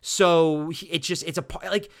saying. So it's a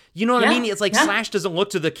like, you know what I mean? It's like Slash doesn't look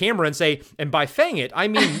to the camera and say, "And by fang it, I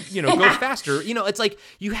mean, you know, go faster." You know, it's like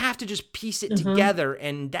you have to just piece it together,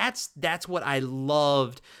 and that's what I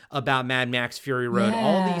loved about Mad Max Fury Road.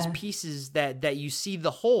 All these pieces that you see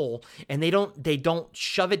the whole, and they don't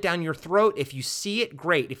shove it down your throat. If you see it,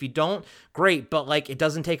 great. If you don't, great. But like, it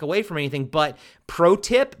doesn't take away from anything. But pro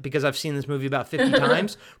tip, because I've seen this movie about 50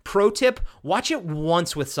 times, pro tip, watch it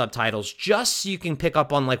once with subtitles, just so you can pick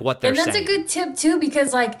up on like what they're saying. And that's a good tip too,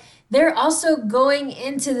 because like they're also going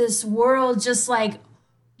into this world just like,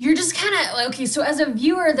 you're just kind of, okay, so as a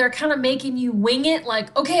viewer, they're kind of making you wing it,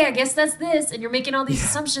 like, okay, I guess that's this, and you're making all these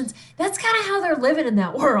assumptions. That's kind of how they're living in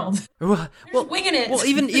that world. Well, winging it. Well,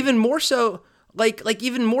 even more so, like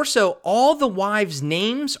even more so, all the wives'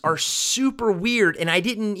 names are super weird, and I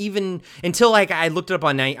didn't even, until like I looked it up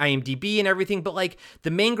on IMDb and everything, but like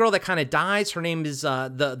the main girl that kind of dies, her name is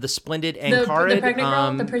the splendid Ankarid. The pregnant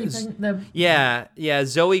girl? The pretty pregnant, Yeah,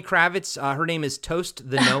 Zoe Kravitz, her name is Toast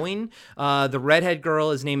the Knowing. The redhead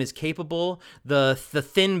girl, his name is Capable. The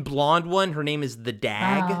thin blonde one, her name is the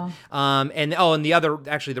Dag. Wow. And the other,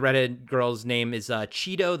 actually the redhead girl's name is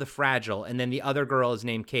Cheeto the Fragile, and then the other girl is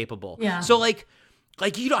named Capable. Yeah. So like, I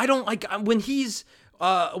don't like when he's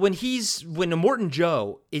when Immortan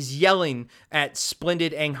Joe is yelling at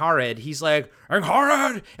Splendid Angharad, he's like,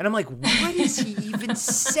 Angharad! And I'm like, what is he even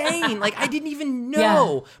saying? Like, I didn't even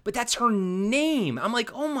know, but that's her name. I'm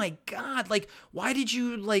like, oh my God, like, why did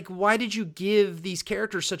you give these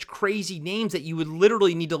characters such crazy names that you would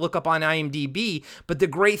literally need to look up on IMDb? But the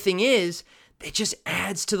great thing is, it just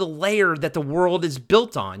adds to the layer that the world is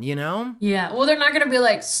built on, you know? Yeah. Well, they're not gonna be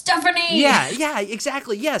like Stephanie. Yeah,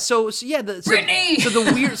 exactly. Yeah. Brittany. So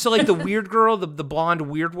the weird girl, the blonde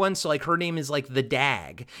weird one. So like her name is like the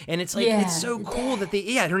Dag, and it's like it's so cool that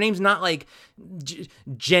her name's not like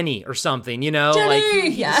Jenny or something, you know? Jenny! Like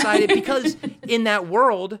he decided because in that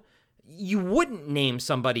world, you wouldn't name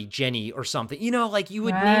somebody Jenny or something, you know, like you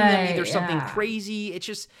would name them either something crazy.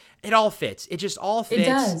 It all fits. It just all fits. It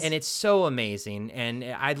does. And it's so amazing. And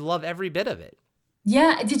I love every bit of it.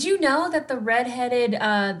 Yeah. Did you know that the redheaded,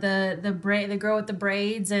 the girl with the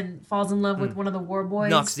braids and falls in love with one of the war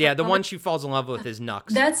boys? Nux. Yeah. The one she falls in love with is Nux.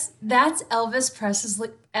 That's Elvis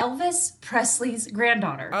Presley's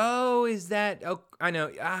granddaughter. Oh, is that? Oh, I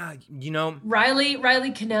know. You know,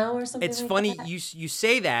 Riley Cano or something. it's like funny that. you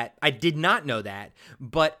say that. I did not know that,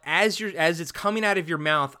 but as it's coming out of your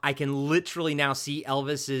mouth, I can literally now see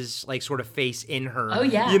Elvis's like sort of face in her. Oh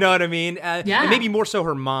yeah. You know what I mean? Yeah. And maybe more so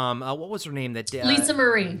her mom. What was her name? Lisa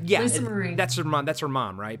Marie. Yeah, Lisa Marie. That's her mom. That's her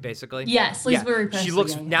mom, right? Basically. Yes, Lisa Marie Presley. She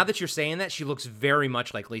looks. yeah. Now that you're saying that, she looks very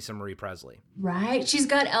much like Lisa Marie Presley. Right. She's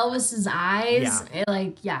got Elvis's eyes.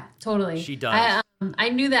 Totally. She does. I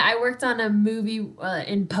knew that. I worked on a movie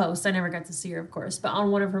in post. I never got to see her, of course, but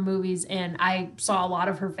on one of her movies, and I saw a lot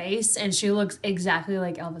of her face, and she looks exactly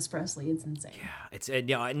like Elvis Presley. It's insane. Yeah, it's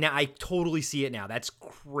now I totally see it now. That's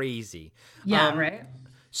crazy. Yeah. Right.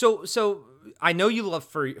 So I know you love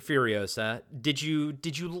Furiosa. Did you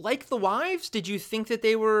like the wives? Did you think that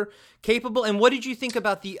they were capable? And what did you think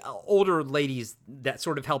about the older ladies that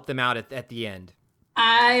sort of helped them out at the end?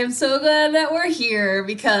 I am so glad that we're here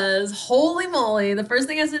because holy moly, the first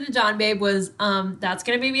thing I said to John Babe was, that's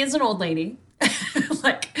gonna be me as an old lady.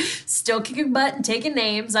 Like still kicking butt and taking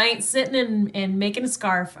names. I ain't sitting and making a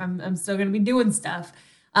scarf. I'm still gonna be doing stuff.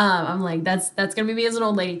 I'm like, that's gonna be me as an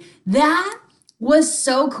old lady. That was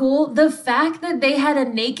so cool. The fact that they had a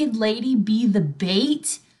naked lady be the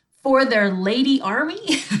bait for their lady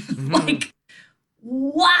army, like,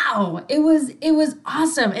 wow, it was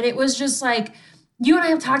awesome. And it was just like, you and I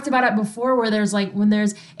have talked about it before where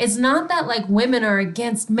it's not that like women are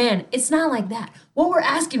against men. It's not like that. What we're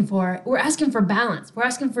asking for balance. We're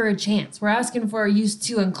asking for a chance. We're asking for you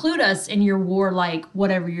to include us in your war, like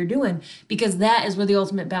whatever you're doing, because that is where the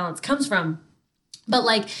ultimate balance comes from. But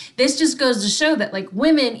like, this just goes to show that like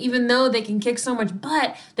women, even though they can kick so much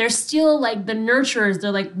butt, they're still like the nurturers.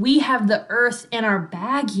 They're like, we have the earth in our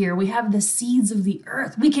bag here. We have the seeds of the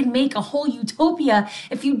earth. We can make a whole utopia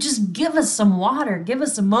if you just give us some water, give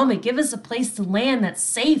us a moment, give us a place to land that's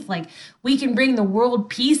safe. Like we can bring the world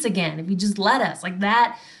peace again if you just let us. Like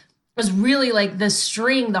that was really like the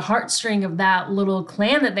heartstring of that little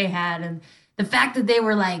clan that they had. And the fact that they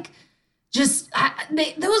were like,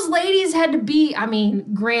 those ladies had to be, I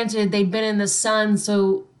mean, granted, they'd been in the sun,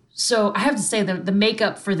 so I have to say the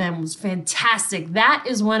makeup for them was fantastic. That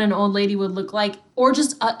is what an old lady would look like, or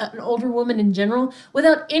just an older woman in general,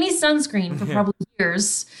 without any sunscreen for probably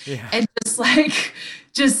years. Yeah. And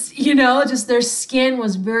just their skin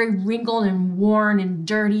was very wrinkled and worn and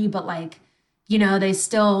dirty, but like,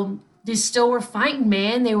 they still were fighting,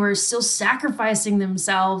 man. They were still sacrificing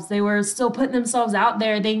themselves. They were still putting themselves out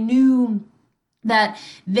there. They knew that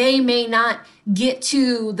they may not get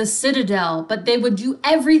to the Citadel, but they would do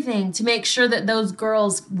everything to make sure that those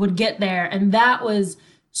girls would get there. And that was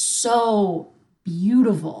so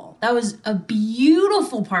beautiful. That was a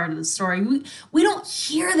beautiful part of the story. We don't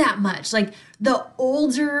hear that much. Like the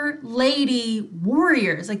older lady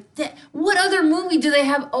warriors. Like what other movie do they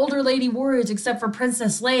have older lady warriors except for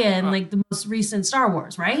Princess Leia and like the most recent Star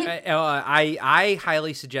Wars, right? I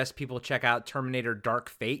highly suggest people check out Terminator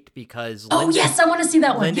Dark Fate because yes, I want to see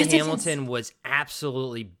that one. Linda Yes. Hamilton was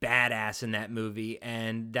absolutely badass in that movie,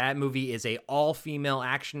 and that movie is a all-female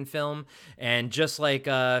action film, and just like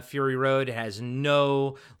Fury Road, it has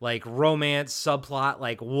no like romance subplot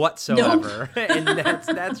like whatsoever. Nope. And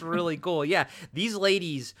that's really cool. Yeah, these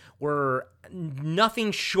ladies were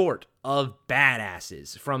nothing short of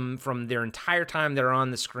badasses from their entire time they're on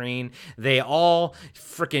the screen. They all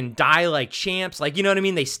freaking die like champs. Like, you know what I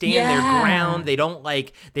mean? They stand their ground. They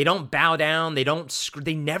don't bow down. They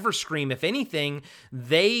never scream. If anything,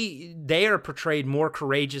 they are portrayed more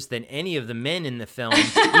courageous than any of the men in the film,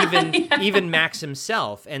 even Max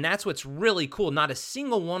himself. And that's what's really cool. Not a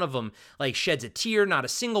single one of them like sheds a tear. Not a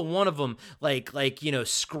single one of them like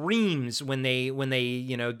screams when they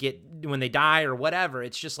die or whatever.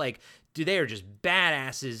 It's just like, dude, they are just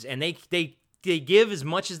badasses, and they give as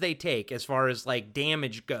much as they take as far as like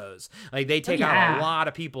damage goes. Like they take out a lot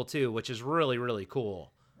of people too, which is really, really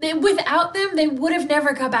cool. Without them, they would have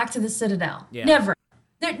never got back to the Citadel. Yeah. Never.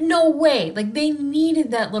 No way. Like they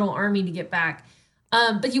needed that little army to get back.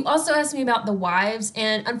 But you also asked me about the wives,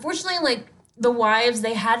 and unfortunately, like the wives,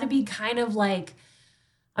 they had to be kind of like,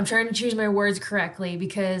 I'm trying to choose my words correctly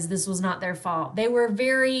because this was not their fault. They were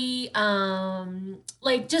very,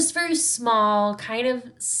 just very small, kind of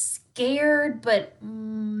scared, but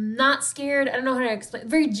not scared. I don't know how to explain.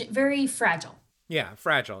 Very, very fragile. Yeah,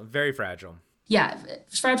 fragile. Very fragile. Yeah,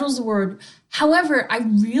 fragile is the word. However, I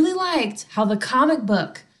really liked how the comic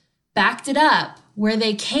book backed it up, where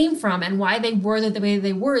they came from and why they were the way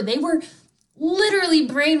they were. They were literally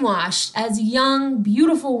brainwashed as young,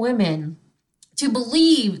 beautiful women to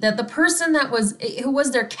believe that the person who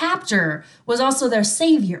was their captor was also their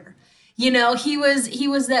savior. You know, he was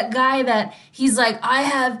that guy that he's like, I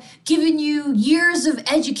have given you years of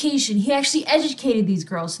education. He actually educated these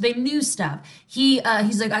girls, so they knew stuff. He's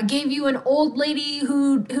like, I gave you an old lady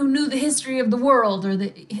who knew the history of the world, or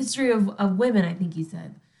the history of women, I think he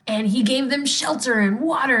said. And he gave them shelter and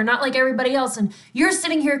water, not like everybody else. And you're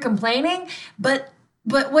sitting here complaining, but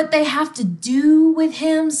what they have to do with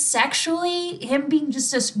him sexually, him being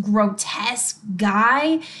just this grotesque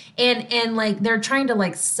guy, and like they're trying to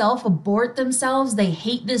like self-abort themselves. They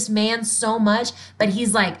hate this man so much, but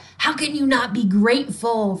he's like, how can you not be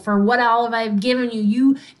grateful for what all have I given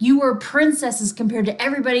you? You were princesses compared to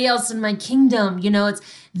everybody else in my kingdom. You know,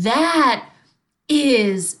 that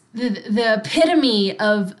is the epitome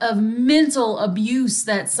of mental abuse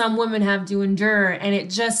that some women have to endure. And it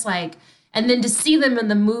just like, and then to see them in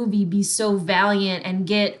the movie be so valiant and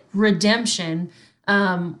get redemption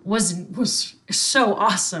was so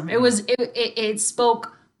awesome. It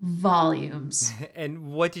spoke volumes.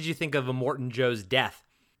 And what did you think of Immortan Joe's death?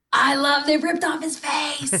 I love they ripped off his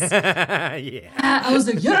face. Yeah. I was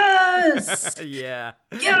like, yes. Yeah.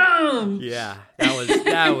 Get him. Yeah.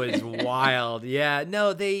 That was wild. Yeah.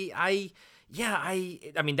 No, I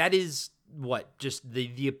mean, that is what, just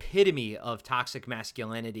the epitome of toxic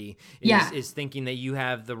masculinity is thinking that you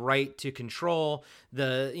have the right to control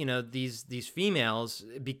these females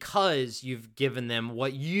because you've given them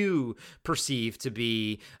what you perceive to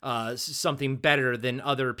be something better than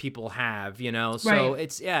other people have, so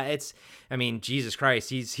right. I mean, Jesus Christ,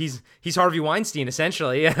 he's Harvey Weinstein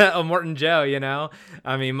essentially. Immortan Joe,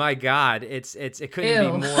 I mean, my God, it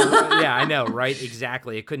couldn't be more. Yeah, I know, right?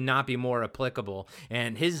 Exactly. It could not be more applicable.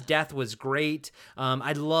 And his death was great.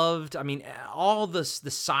 I loved, all the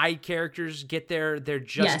side characters get their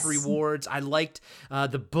just rewards. I liked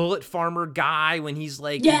the bullet farmer guy when he's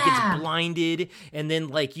like, he gets blinded and then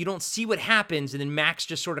like, you don't see what happens. And then Max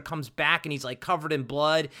just sort of comes back and he's like covered in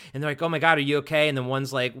blood and they're like, oh my God, are you okay? And then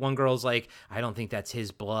one girl's like, I don't think that's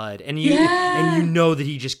his blood. And you know that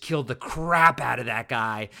he just killed the crap out of that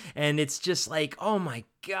guy. And it's just like, oh my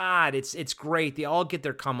God, it's great. They all get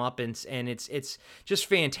their comeuppance, and it's just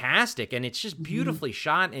fantastic, and it's just beautifully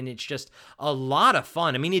shot, and it's just a lot of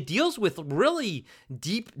fun. I mean, it deals with really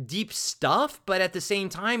deep stuff, but at the same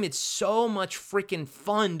time, it's so much freaking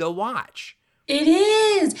fun to watch. It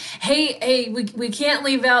is. Hey, we can't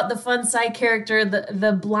leave out the fun side character,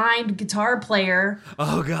 the blind guitar player.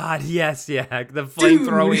 Oh God, yes, yeah, the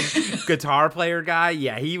flame-throwing guitar player guy.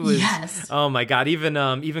 Yeah, he was. Yes. Oh my God,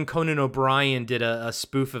 even Conan O'Brien did a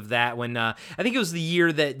spoof of that when I think it was the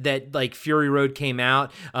year that like Fury Road came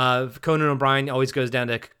out. Conan O'Brien always goes down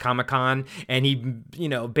to Comic-Con, and he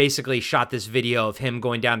basically shot this video of him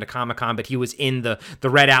going down to Comic-Con, but he was in the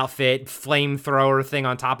red outfit, flamethrower thing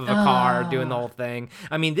on top of a car, doing the whole thing.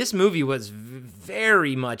 I mean, this movie was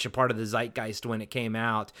very much a part of the zeitgeist when it came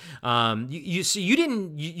out. You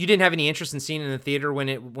didn't have any interest in seeing it in the theater when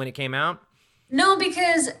it came out? No,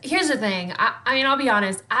 because here's the thing. I mean, I'll be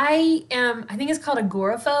honest. I think it's called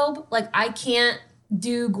agoraphobe. Like, I can't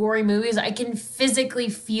do gory movies. I can physically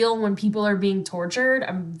feel when people are being tortured.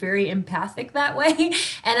 I'm very empathic that way.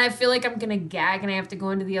 And I feel like I'm going to gag and I have to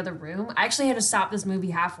go into the other room. I actually had to stop this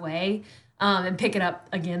movie halfway and pick it up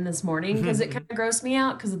again this morning because it kind of grossed me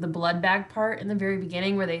out because of the blood bag part in the very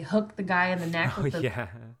beginning where they hook the guy in the neck Oh with the yeah.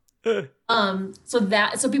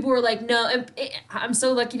 so people were like, no, and I'm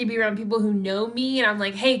so lucky to be around people who know me, and I'm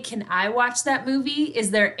like, hey, can I watch that movie?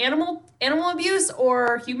 Is there animal abuse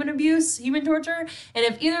or human torture? And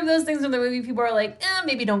if either of those things are in the movie, people are like,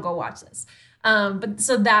 maybe don't go watch this. But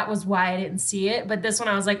so that was why I didn't see it. But this one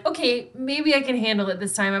I was like, okay, maybe I can handle it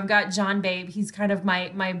this time. I've got John Babe. He's kind of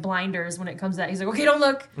my blinders when it comes to that. He's like, okay, don't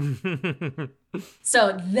look.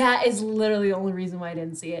 So that is literally the only reason why I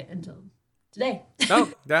didn't see it until today.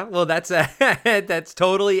 Oh, yeah, well, that's that's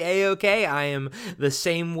totally a-okay. I am the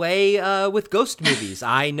same way with ghost movies.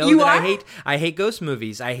 I know I hate ghost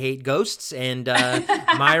movies. I hate ghosts, and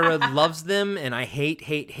Myra loves them, and I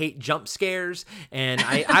hate jump scares. And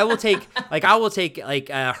I will take like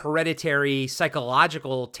a hereditary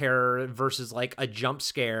psychological terror versus like a jump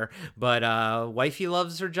scare. But wifey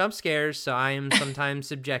loves her jump scares, so I am sometimes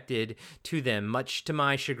subjected to them, much to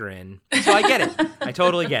my chagrin. So I get it. I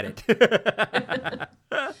totally get it.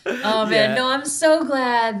 Oh man, no, I'm so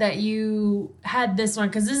glad that you had this one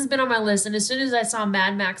because this has been on my list. And as soon as I saw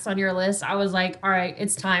Mad Max on your list, I was like, all right,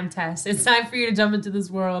 it's time, Tess. It's time for you to jump into this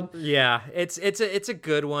world. Yeah, it's a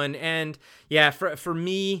good one. And yeah, for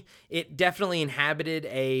me, it definitely inhabited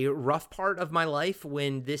a rough part of my life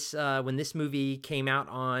when this movie came out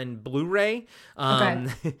on Blu-ray.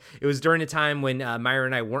 It was during a time when Myra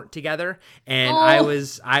and I weren't together, and I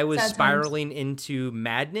was spiraling into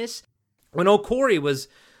madness. When old Corey was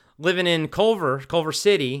living in Culver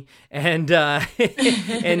City, and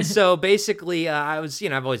and so basically I was,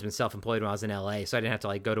 I've always been self-employed when I was in LA, so I didn't have to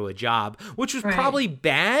like go to a job, which was probably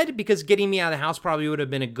bad because getting me out of the house probably would have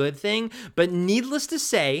been a good thing. But needless to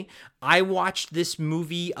say, I watched this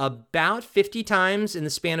movie about 50 times in the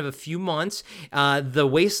span of a few months. The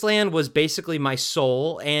Wasteland was basically my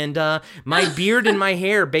soul, and my beard and my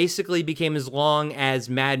hair basically became as long as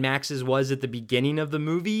Mad Max's was at the beginning of the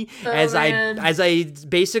movie, as I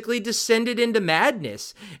basically descended into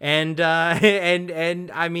madness. And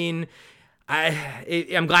I mean,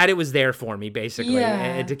 I'm glad it was there for me, basically,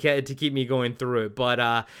 to keep me going through it.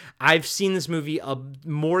 But I've seen this movie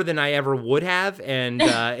more than I ever would have, and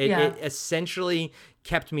it essentially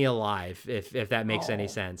kept me alive, if that makes any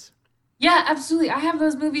sense. Yeah, absolutely. I have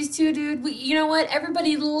those movies too, dude. You know what?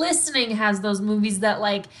 Everybody listening has those movies that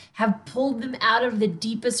like have pulled them out of the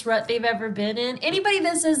deepest rut they've ever been in. Anybody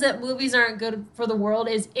that says that movies aren't good for the world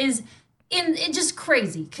is just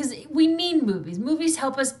crazy, because we need movies. Movies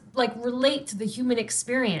help us like relate to the human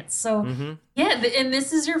experience. So and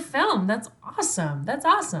this is your film. That's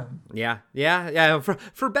awesome. Yeah.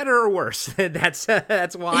 For better or worse. That's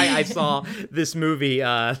why I saw this movie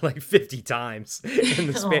like 50 times in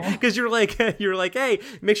the span. Because you're like, hey,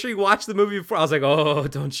 make sure you watch the movie before. I was like, oh,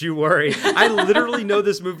 don't you worry. I literally know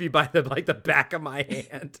this movie by the back of my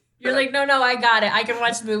hand. You're like, no, I got it. I can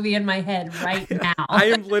watch the movie in my head right now. I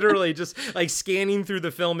am literally just like scanning through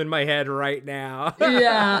the film in my head right now.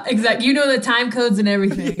 Yeah, exactly. You know the time codes and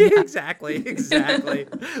everything. Exactly.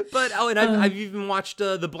 But I've even watched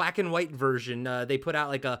the black and white version. They put out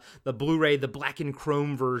like the Blu-ray, the black and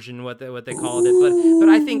chrome version, what they called it. But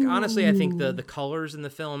I think honestly, the colors in the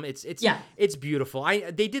film, it's beautiful.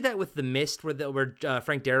 They did that with The Mist, where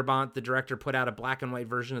Frank Darabont, the director, put out a black and white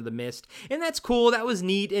version of The Mist, and that's cool. That was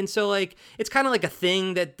neat. And so like it's kind of like a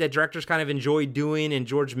thing that the directors kind of enjoy doing, and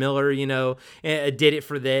George Miller, did it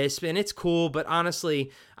for this, and it's cool. But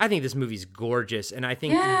honestly, I think this movie's gorgeous, and I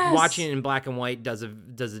think watching it in black and white does a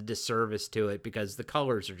disservice to it because the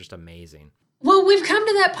colors are just amazing. Well, we've come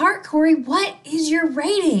to that part, Corey. What is your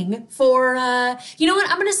rating for, you know what?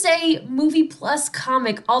 I'm going to say movie plus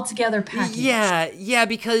comic altogether package. Yeah,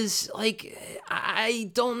 because, like,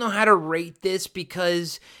 I don't know how to rate this,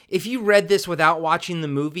 because if you read this without watching the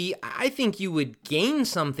movie, I think you would gain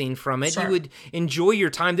something from it. Sure. You would enjoy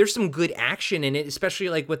your time. There's some good action in it, especially,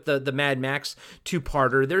 like, with the Mad Max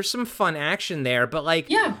two-parter. There's some fun action there, but, like,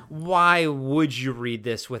 why would you read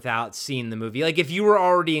this without seeing the movie? Like, if you were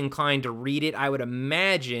already inclined to read it, I would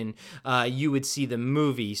imagine you would see the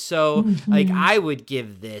movie. So, like, I would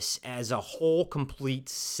give this as a whole complete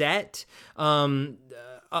set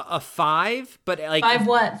a 5, but like 5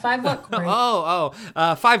 what? 5 what, Corey?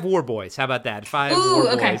 5 war boys. How about that? 5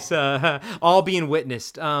 war boys, all being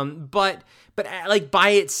witnessed. But like by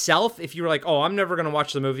itself, if you were like, oh, I'm never gonna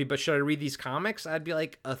watch the movie, but should I read these comics? I'd be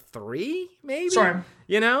like a 3, maybe. Sure.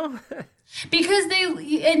 Because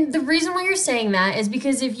and the reason why you're saying that is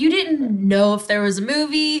because if you didn't know if there was a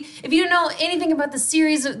movie, if you didn't know anything about the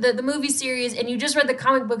series, the movie series, and you just read the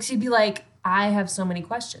comic books, you'd be like, I have so many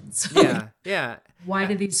questions. Yeah. why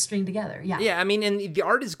do these string together? Yeah. Yeah, I mean, and the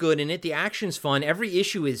art is good in it. The action's fun. Every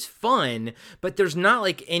issue is fun, but there's not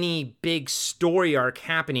like any big story arc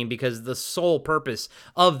happening because the sole purpose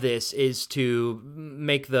of this is to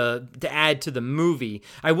add to the movie.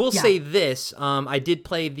 I will say this: I did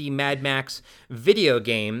play the Mad Max video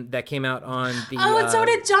game that came out on the. Oh, and so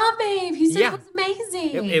did John Babe. He said it was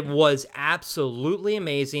amazing. It was absolutely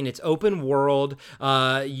amazing. It's open world.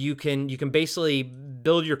 You can basically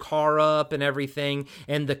build your car up and everything,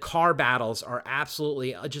 and the car battles are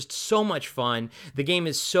absolutely just so much fun. The game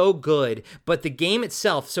is so good, but the game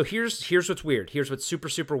itself, so here's what's weird. Here's what's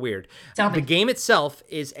super weird. The game itself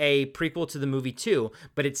is a prequel to the movie too,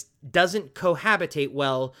 but it doesn't cohabitate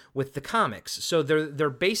well with the comics. So they're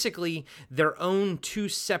basically their own two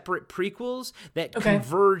separate prequels that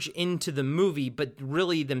converge into the movie, but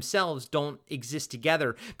really themselves don't exist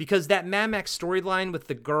together, because that Mad Max storyline with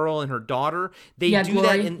the girl and her daughter, they do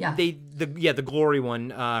Glory, that in the Glory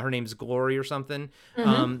one, her name's Glory or something.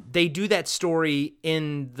 They do that story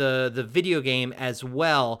in the video game as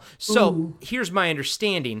well. So here's my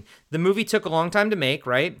understanding. The movie took a long time to make,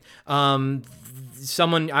 right?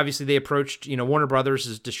 Someone, obviously they approached, Warner Brothers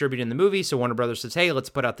is distributing the movie, so Warner Brothers says, hey,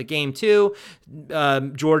 let's put out the game too.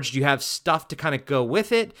 George, do you have stuff to kind of go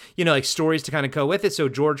with it? Like stories to kind of go with it. So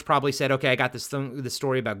George probably said, okay, I got this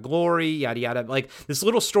story about Glory, yada yada, like this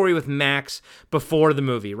little story with Max before the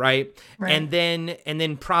movie, right? And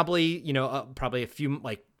then probably, probably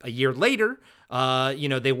a year later,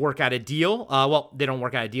 they work out a deal. Well, they don't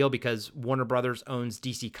work out a deal because Warner Brothers owns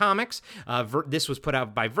DC Comics. This was put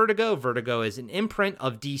out by Vertigo. Vertigo is an imprint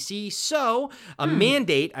of DC. So a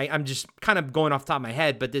mandate, I'm just kind of going off the top of my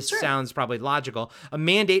head, but this sounds probably logical. A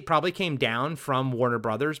mandate probably came down from Warner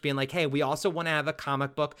Brothers being like, hey, we also want to have a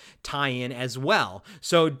comic book tie-in as well.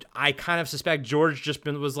 So I kind of suspect George just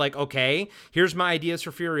was like, okay, here's my ideas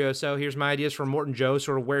for Furioso. Here's my ideas for Morton Joe,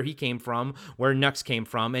 sort of where he came from, where Nux came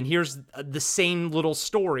from. And here's the same little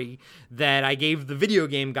story that I gave the video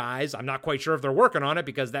game guys. I'm not quite sure if they're working on it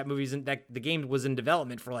because the game was in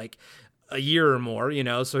development for like a year or more,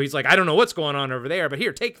 so he's like, I don't know what's going on over there, but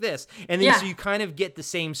here, take this. And then so you kind of get the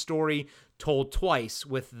same story told twice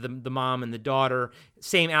with the mom and the daughter.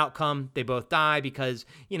 Same outcome. They both die because,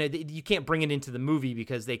 you can't bring it into the movie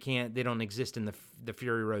because they don't exist in the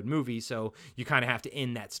Fury Road movie. So you kind of have to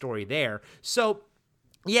end that story there. So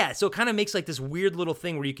yeah, so it kind of makes like this weird little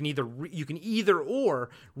thing where you can either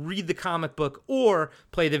or read the comic book or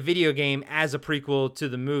play the video game as a prequel to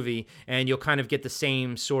the movie, and you'll kind of get the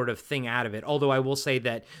same sort of thing out of it. Although I will say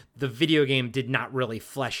that the video game did not really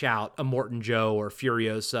flesh out a Morton Joe or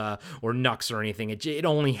Furiosa or Nux or anything. It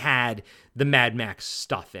only had the Mad Max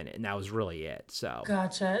stuff in it, and that was really it. So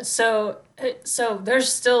gotcha. So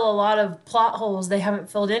there's still a lot of plot holes they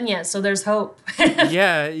haven't filled in yet. So there's hope.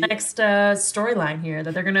 Yeah. Next storyline here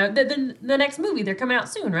that they're gonna the next movie, they're coming out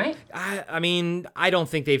soon, right? I mean, I don't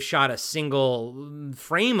think they've shot a single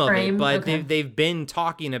frame of it, but they've been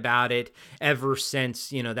talking about it ever since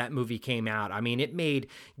that movie came out. I mean, it made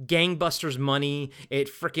gangbusters money. It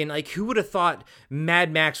freaking, like, who would have thought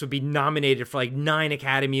Mad Max would be nominated for like 9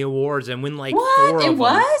 Academy Awards and win like 4 of them? It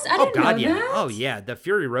was? I didn't know yeah. that. Oh yeah, the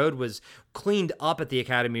Fury Road was cleaned up at the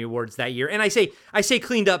Academy Awards that year. And I say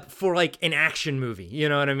cleaned up for like an action movie. You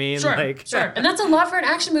know what I mean? Sure. And that's a lot for an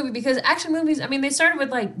action movie, because action movies, I mean, they started with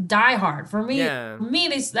like Die Hard. For me,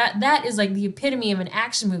 that is like the epitome of an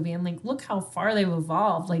action movie. And like, look how far they've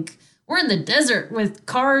evolved. Like, we're in the desert with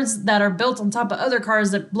cars that are built on top of other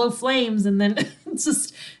cars that blow flames, and then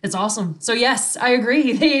it's awesome. So yes, I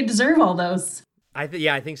agree. They deserve all those. I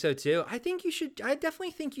think so too. I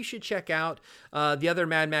definitely think you should check out the other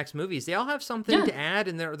Mad Max movies. They all have something to add,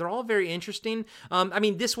 and they're all very interesting. I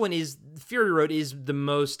mean, this one Fury Road is the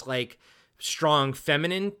most like strong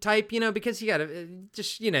feminine type, because you gotta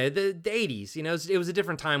just, the 80s, it was a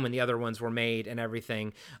different time when the other ones were made and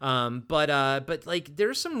everything. But like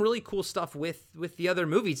there's some really cool stuff with the other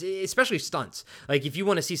movies, especially stunts. Like if you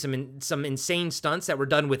want to see some insane stunts that were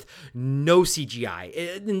done with no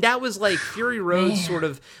CGI, and that was like Fury Road's sort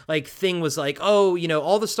of like thing was like, oh,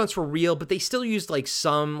 all the stunts were real, but they still used like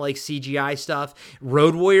some like CGI stuff.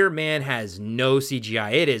 Road Warrior, man, has no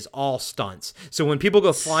CGI. It is all stunts. So when people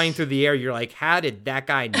go flying through the air, you're like, how did that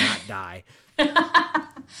guy not die?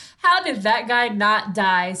 How did that guy not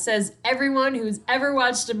die? Says everyone who's ever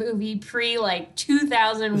watched a movie pre like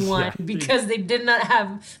 2001 because they did not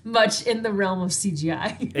have much in the realm of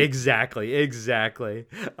CGI. Exactly.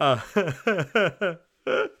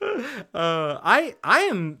 I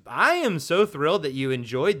am so thrilled that you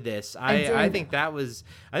enjoyed this. I think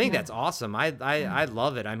that's awesome. I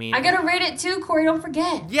love it. I mean, I gotta rate it too, Corey. Don't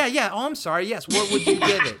forget. Yeah. Oh, I'm sorry. Yes. What would you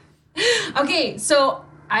give it? Okay, so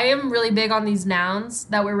I am really big on these nouns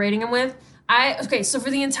that we're rating them with. So for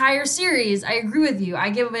the entire series, I agree with you. I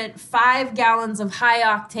give it 5 gallons of high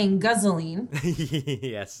octane guzzling.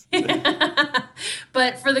 Yes.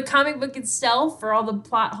 But for the comic book itself, for all the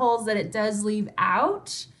plot holes that it does leave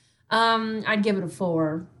out, I'd give it a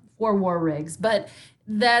 4. 4 war rigs. But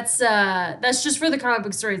that's just for the comic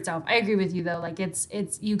book story itself. I agree with you though. Like it's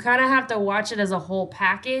you kind of have to watch it as a whole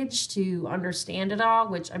package to understand it all,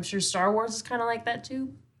 which I'm sure Star Wars is kind of like that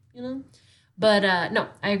too, you know. But no,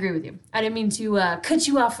 I agree with you. I didn't mean to cut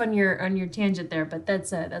you off on your tangent there, but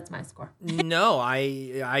that's my score. No,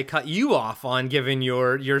 I cut you off on giving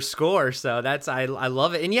your score, so that's I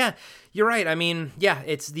love it. And yeah, you're right. I mean, yeah,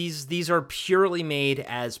 it's these are purely made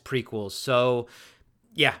as prequels. So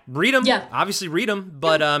yeah, read them. Yeah. Obviously read them,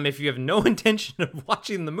 but if you have no intention of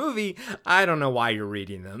watching the movie, I don't know why you're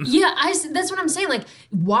reading them. Yeah, that's what I'm saying. Like,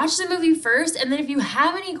 watch the movie first, and then if you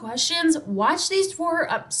have any questions, watch these 4.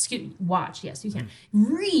 Yes, you can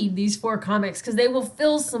read these 4 comics because they will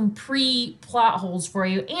fill some pre-plot holes for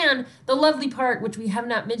you. And the lovely part, which we have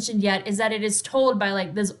not mentioned yet, is that it is told by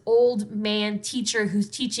like this old man teacher who's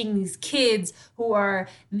teaching these kids who are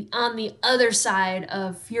on the other side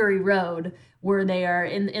of Fury Road, where they are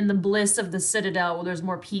in the bliss of the Citadel, where there's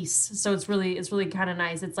more peace. So it's really kind of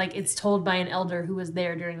nice. It's like it's told by an elder who was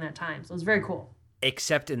there during that time. So it's very cool.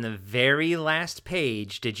 Except in the very last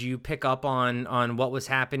page, did you pick up on what was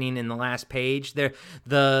happening in the last page? There,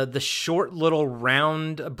 the short little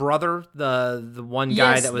round brother, the one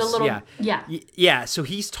guy Yes, that was the little, yeah. So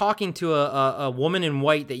he's talking to a woman in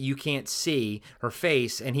white that you can't see her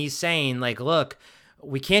face, and he's saying like, look,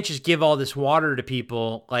 we can't just give all this water to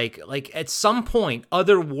people. Like at some point,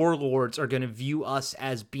 other warlords are going to view us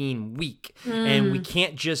as being weak, and we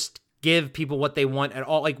can't just give people what they want at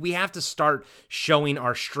all. Like, we have to start showing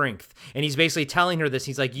our strength. And he's basically telling her this.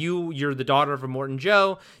 He's like, you're the daughter of Immortan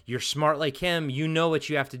Joe. You're smart like him. You know what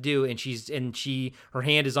you have to do. And her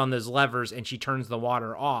hand is on those levers, and she turns the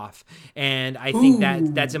water off. And I think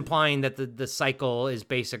that's implying that the cycle is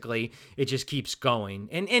basically, it just keeps going.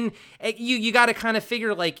 And you got to kind of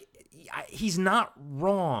figure, like, he's not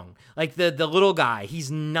wrong. Like the little guy,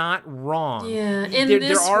 he's not wrong. Yeah, in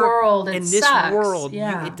this world, it sucks.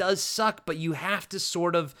 Yeah. It does suck, but you have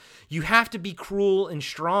to be cruel and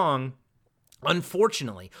strong.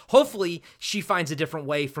 Unfortunately, hopefully she finds a different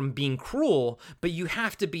way from being cruel, but you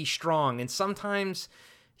have to be strong. And sometimes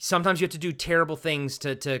you have to do terrible things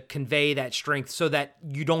to convey that strength so that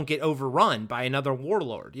you don't get overrun by another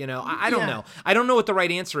warlord. You know, I don't know. I don't know what the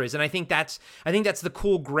right answer is. And I think that's the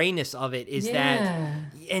cool grayness of it is that,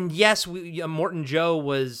 and yes, Immortan Joe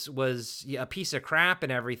was a piece of crap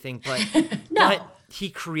and everything, but, but he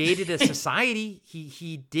created a society.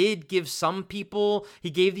 He did give he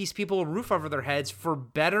gave these people a roof over their heads for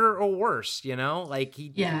better or worse, you know, like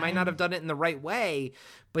he might not have done it in the right way,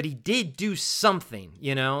 but he did do something,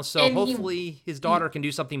 you know, so and hopefully his daughter can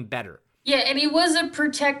do something better. Yeah, and he was a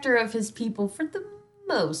protector of his people for the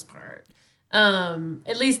most part.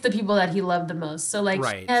 At least the people that he loved the most. So, like,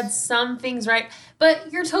 he had some things right.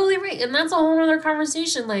 But you're totally right. And that's a whole other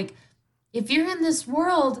conversation. Like, if you're in this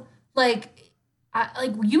world, like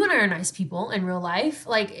you and I are nice people in real life.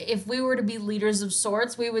 Like, if we were to be leaders of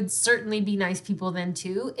sorts, we would certainly be nice people then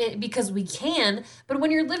too, because we can. But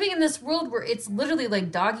when you're living in this world where it's literally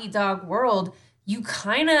like dog eat dog world, you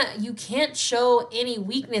can't show any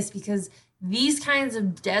weakness because these kinds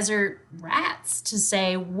of desert rats, to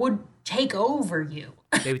say, would take over you.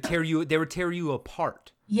 They would tear you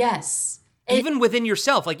apart. Yes. Even within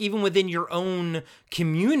yourself, like even within your own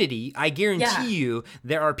community, I guarantee you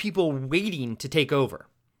there are people waiting to take over.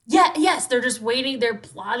 Yeah, yes, they're just waiting. They're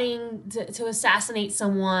plotting to assassinate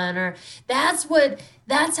someone, or that's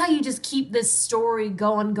how you just keep this story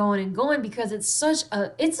going, because it's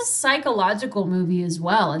a psychological movie as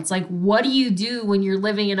well. It's like, what do you do when you're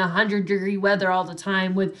living in 100-degree weather all the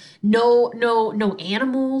time with no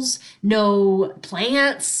animals, no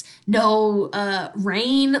plants, no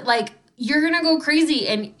rain? Like, you're gonna go crazy,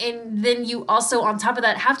 and then you also, on top of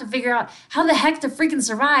that, have to figure out how the heck to freaking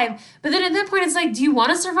survive. But then at that point, it's like, do you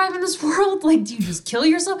want to survive in this world? Like, do you just kill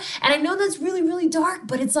yourself? And I know that's really, really dark,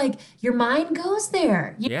 but it's like your mind goes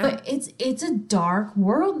there. You know, it's a dark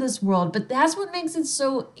world, this world, but that's what makes it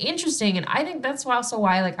so interesting. And I think that's also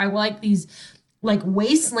why, like, I like these like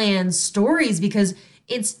wasteland stories, because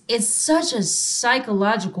it's such a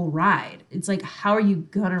psychological ride. It's like, how are you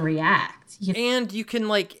gonna react? And you can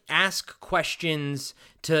like ask questions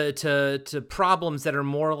to problems that are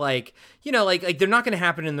more like, like they're not going to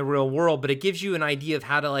happen in the real world, but it gives you an idea of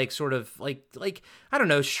how to like sort of like I don't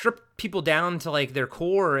know, strip people down to like their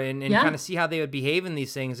core and kind of see how they would behave in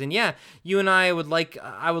these things. And yeah, you and I would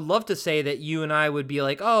love to say that you and I would be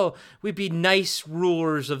like, oh, we'd be nice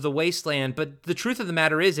rulers of the wasteland. But the truth of the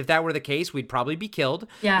matter is, if that were the case, we'd probably be killed,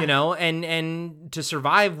 and to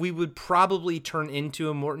survive, we would probably turn into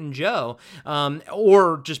a Morton Joe,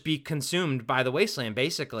 or just be consumed by the wasteland,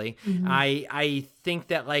 basically. Mm-hmm. I think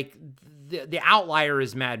that like the outlier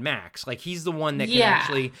is Mad Max. Like he's the one that can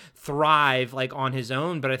actually thrive like on his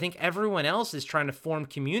own, but I think everyone else is trying to form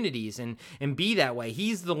communities and be that way.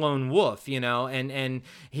 He's the lone wolf, and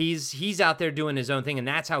he's out there doing his own thing, and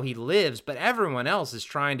that's how he lives, but everyone else is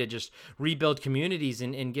trying to just rebuild communities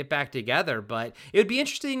and get back together. But it would be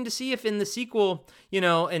interesting to see if in the sequel,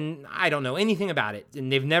 and I don't know anything about it,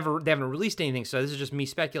 and they haven't released anything, so this is just me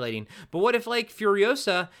speculating, but what if like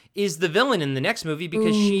Furiosa is the villain in the next movie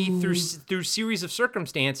because she through series of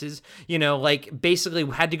circumstances, like basically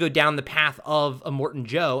had to go down the path of a Morton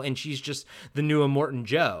Joe, and she's just the new Morton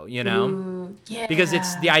Joe, because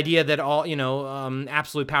it's the idea that all,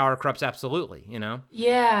 absolute power corrupts absolutely,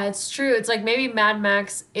 Yeah, it's true. It's like maybe Mad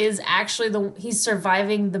Max is actually he's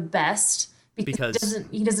surviving the best because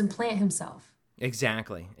he doesn't plant himself.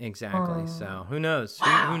 Exactly. So who knows?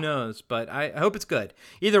 Who knows? But I hope it's good.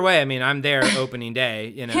 Either way, I mean, I'm there opening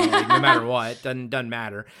day, like, no matter what, doesn't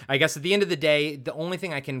matter. I guess at the end of the day, the only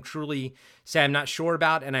thing I can truly say I'm not sure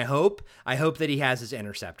about, and I hope that he has his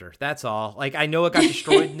interceptor. That's all. Like, I know it got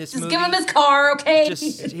destroyed in this movie. Just give him his car, okay?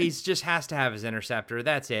 He's just has to have his interceptor.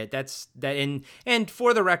 That's it. That's that. And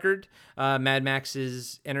for the record, Mad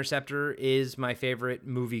Max's interceptor is my favorite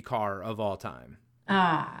movie car of all time.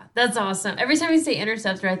 Ah, that's awesome. Every time you say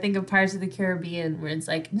interceptor, I think of Pirates of the Caribbean, where it's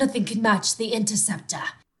like, nothing can match the interceptor.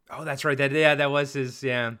 Oh, that's right. That was his,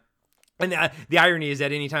 yeah. And the irony is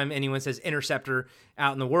that anytime anyone says interceptor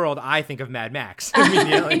out in the world, I think of Mad Max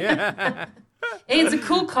immediately. Hey, it's a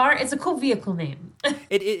cool car. It's a cool vehicle name.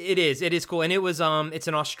 It is cool, and it was it's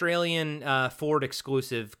an Australian Ford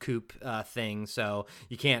exclusive coupe thing, so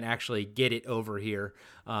you can't actually get it over here,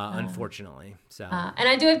 unfortunately. So, and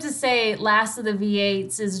I do have to say, Last of the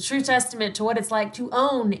V8s is a true testament to what it's like to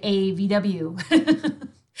own a VW.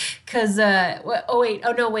 Because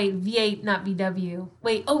V8, not VW.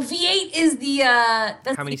 V8 is the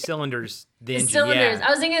that's how many cylinders the engine? Cylinders. Yeah. I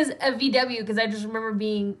was thinking it was a VW because I just remember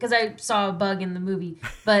because I saw a bug in the movie.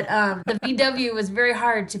 But the VW was very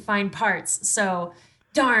hard to find parts. So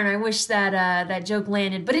darn, I wish that joke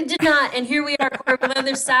landed, but it did not. And here we are, Corey, on the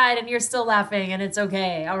other side, and you're still laughing, and it's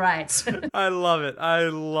okay. All right. I love it.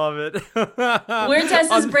 Where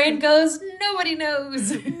Tessa's brain goes, nobody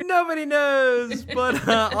knows. Nobody knows. But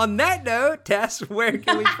on that note, Tess, where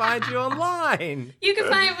can we find you online? You can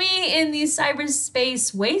find me in the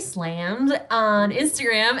cyberspace wasteland on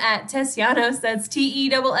Instagram at Tessianos. That's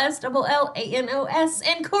TESSLLANOS.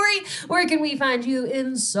 And Corey, where can we find you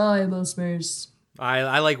in cyberspace?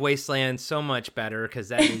 I like Wasteland so much better because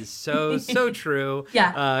that is so true.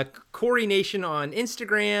 Yeah. Corey Nation on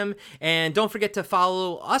Instagram. And don't forget to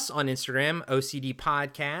follow us on Instagram, OCD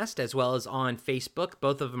Podcast, as well as on Facebook.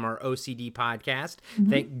 Both of them are OCD Podcast. Mm-hmm.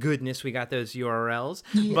 Thank goodness we got those URLs.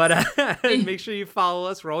 Yes. But make sure you follow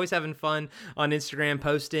us. We're always having fun on Instagram,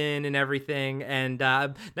 posting and everything. And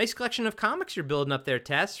nice collection of comics you're building up there,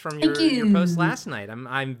 Tess, from your post last night.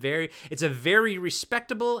 It's a very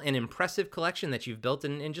respectable and impressive collection that you've built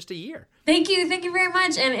in just a year. Thank you very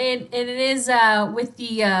much. And it is with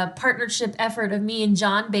the partnership effort of me and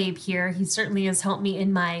John Babe here. He certainly has helped me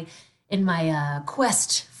in my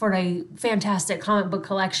quest for a fantastic comic book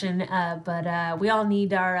collection. But we all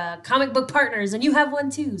need our comic book partners, and you have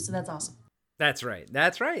one too, so that's awesome. That's right.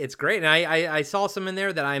 It's great. And I saw some in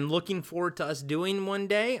there that I'm looking forward to us doing one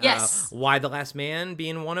day. Yes. Y the Last Man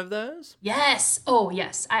being one of those. Yes. Oh,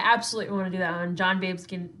 yes. I absolutely want to do that one. John Babe's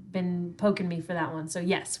been poking me for that one. So,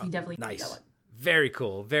 yes, we definitely do that one. Very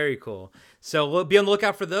cool. So we'll be on the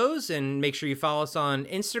lookout for those, and make sure you follow us on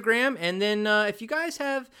Instagram. And then if you guys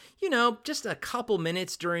have, just a couple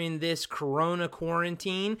minutes during this Corona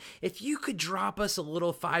quarantine, if you could drop us a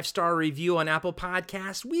little 5-star review on Apple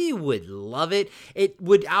Podcasts, we would love it. It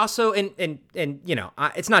would also, and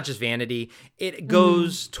it's not just vanity. It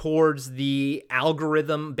goes towards the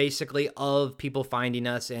algorithm, basically, of people finding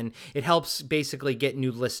us, and it helps basically get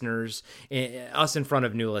new listeners, us in front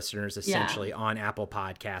of new listeners, essentially, on Apple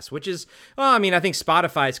Podcasts, which is Well, I mean, I think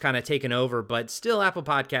Spotify's kind of taken over, but still Apple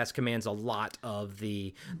Podcasts commands a lot of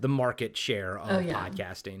the market share of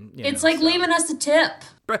podcasting. It's like leaving us a tip.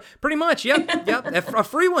 Pretty much, yep. A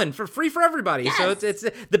free one, free for everybody. Yes. So it's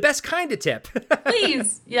the best kind of tip.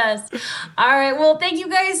 Please, yes. All right, well, thank you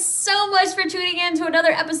guys so much for tuning in to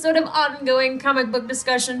another episode of Ongoing Comic Book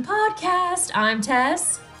Discussion Podcast. I'm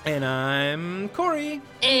Tess. And I'm Corey.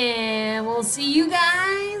 And we'll see you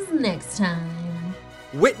guys next time.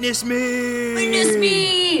 Witness me! Witness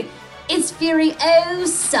me! It's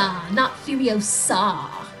Furiosa, not Furiosa.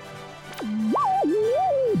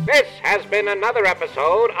 This has been another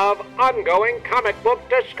episode of Ongoing Comic Book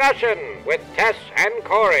Discussion with Tess and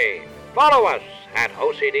Corey. Follow us at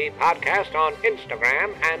OCD Podcast on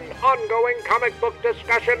Instagram and Ongoing Comic Book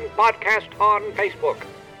Discussion Podcast on Facebook.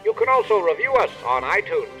 You can also review us on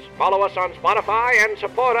iTunes, follow us on Spotify, and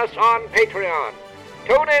support us on Patreon.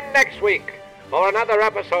 Tune in next week for another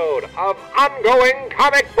episode of Ongoing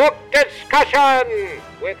Comic Book Discussion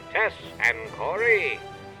with Tess and Corey.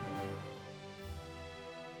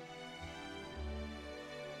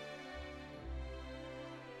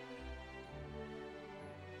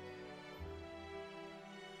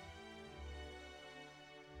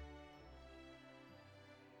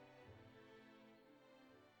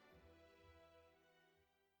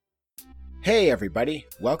 Hey everybody,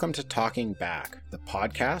 welcome to Talking Back, the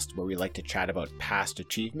podcast where we like to chat about past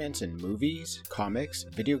achievements in movies, comics,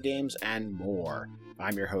 video games, and more.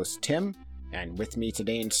 I'm your host Tim, and with me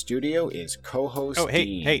today in studio is co-host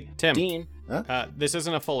Dean. Hey, Tim. Dean, this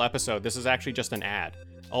isn't a full episode, this is actually just an ad.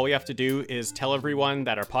 All we have to do is tell everyone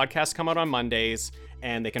that our podcasts come out on Mondays,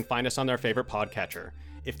 and they can find us on their favorite podcatcher.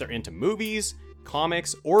 If they're into movies,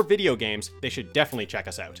 comics, or video games, they should definitely check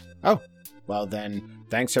us out. Oh, well then,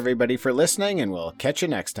 thanks everybody for listening, and we'll catch you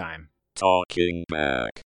next time. Talking Back.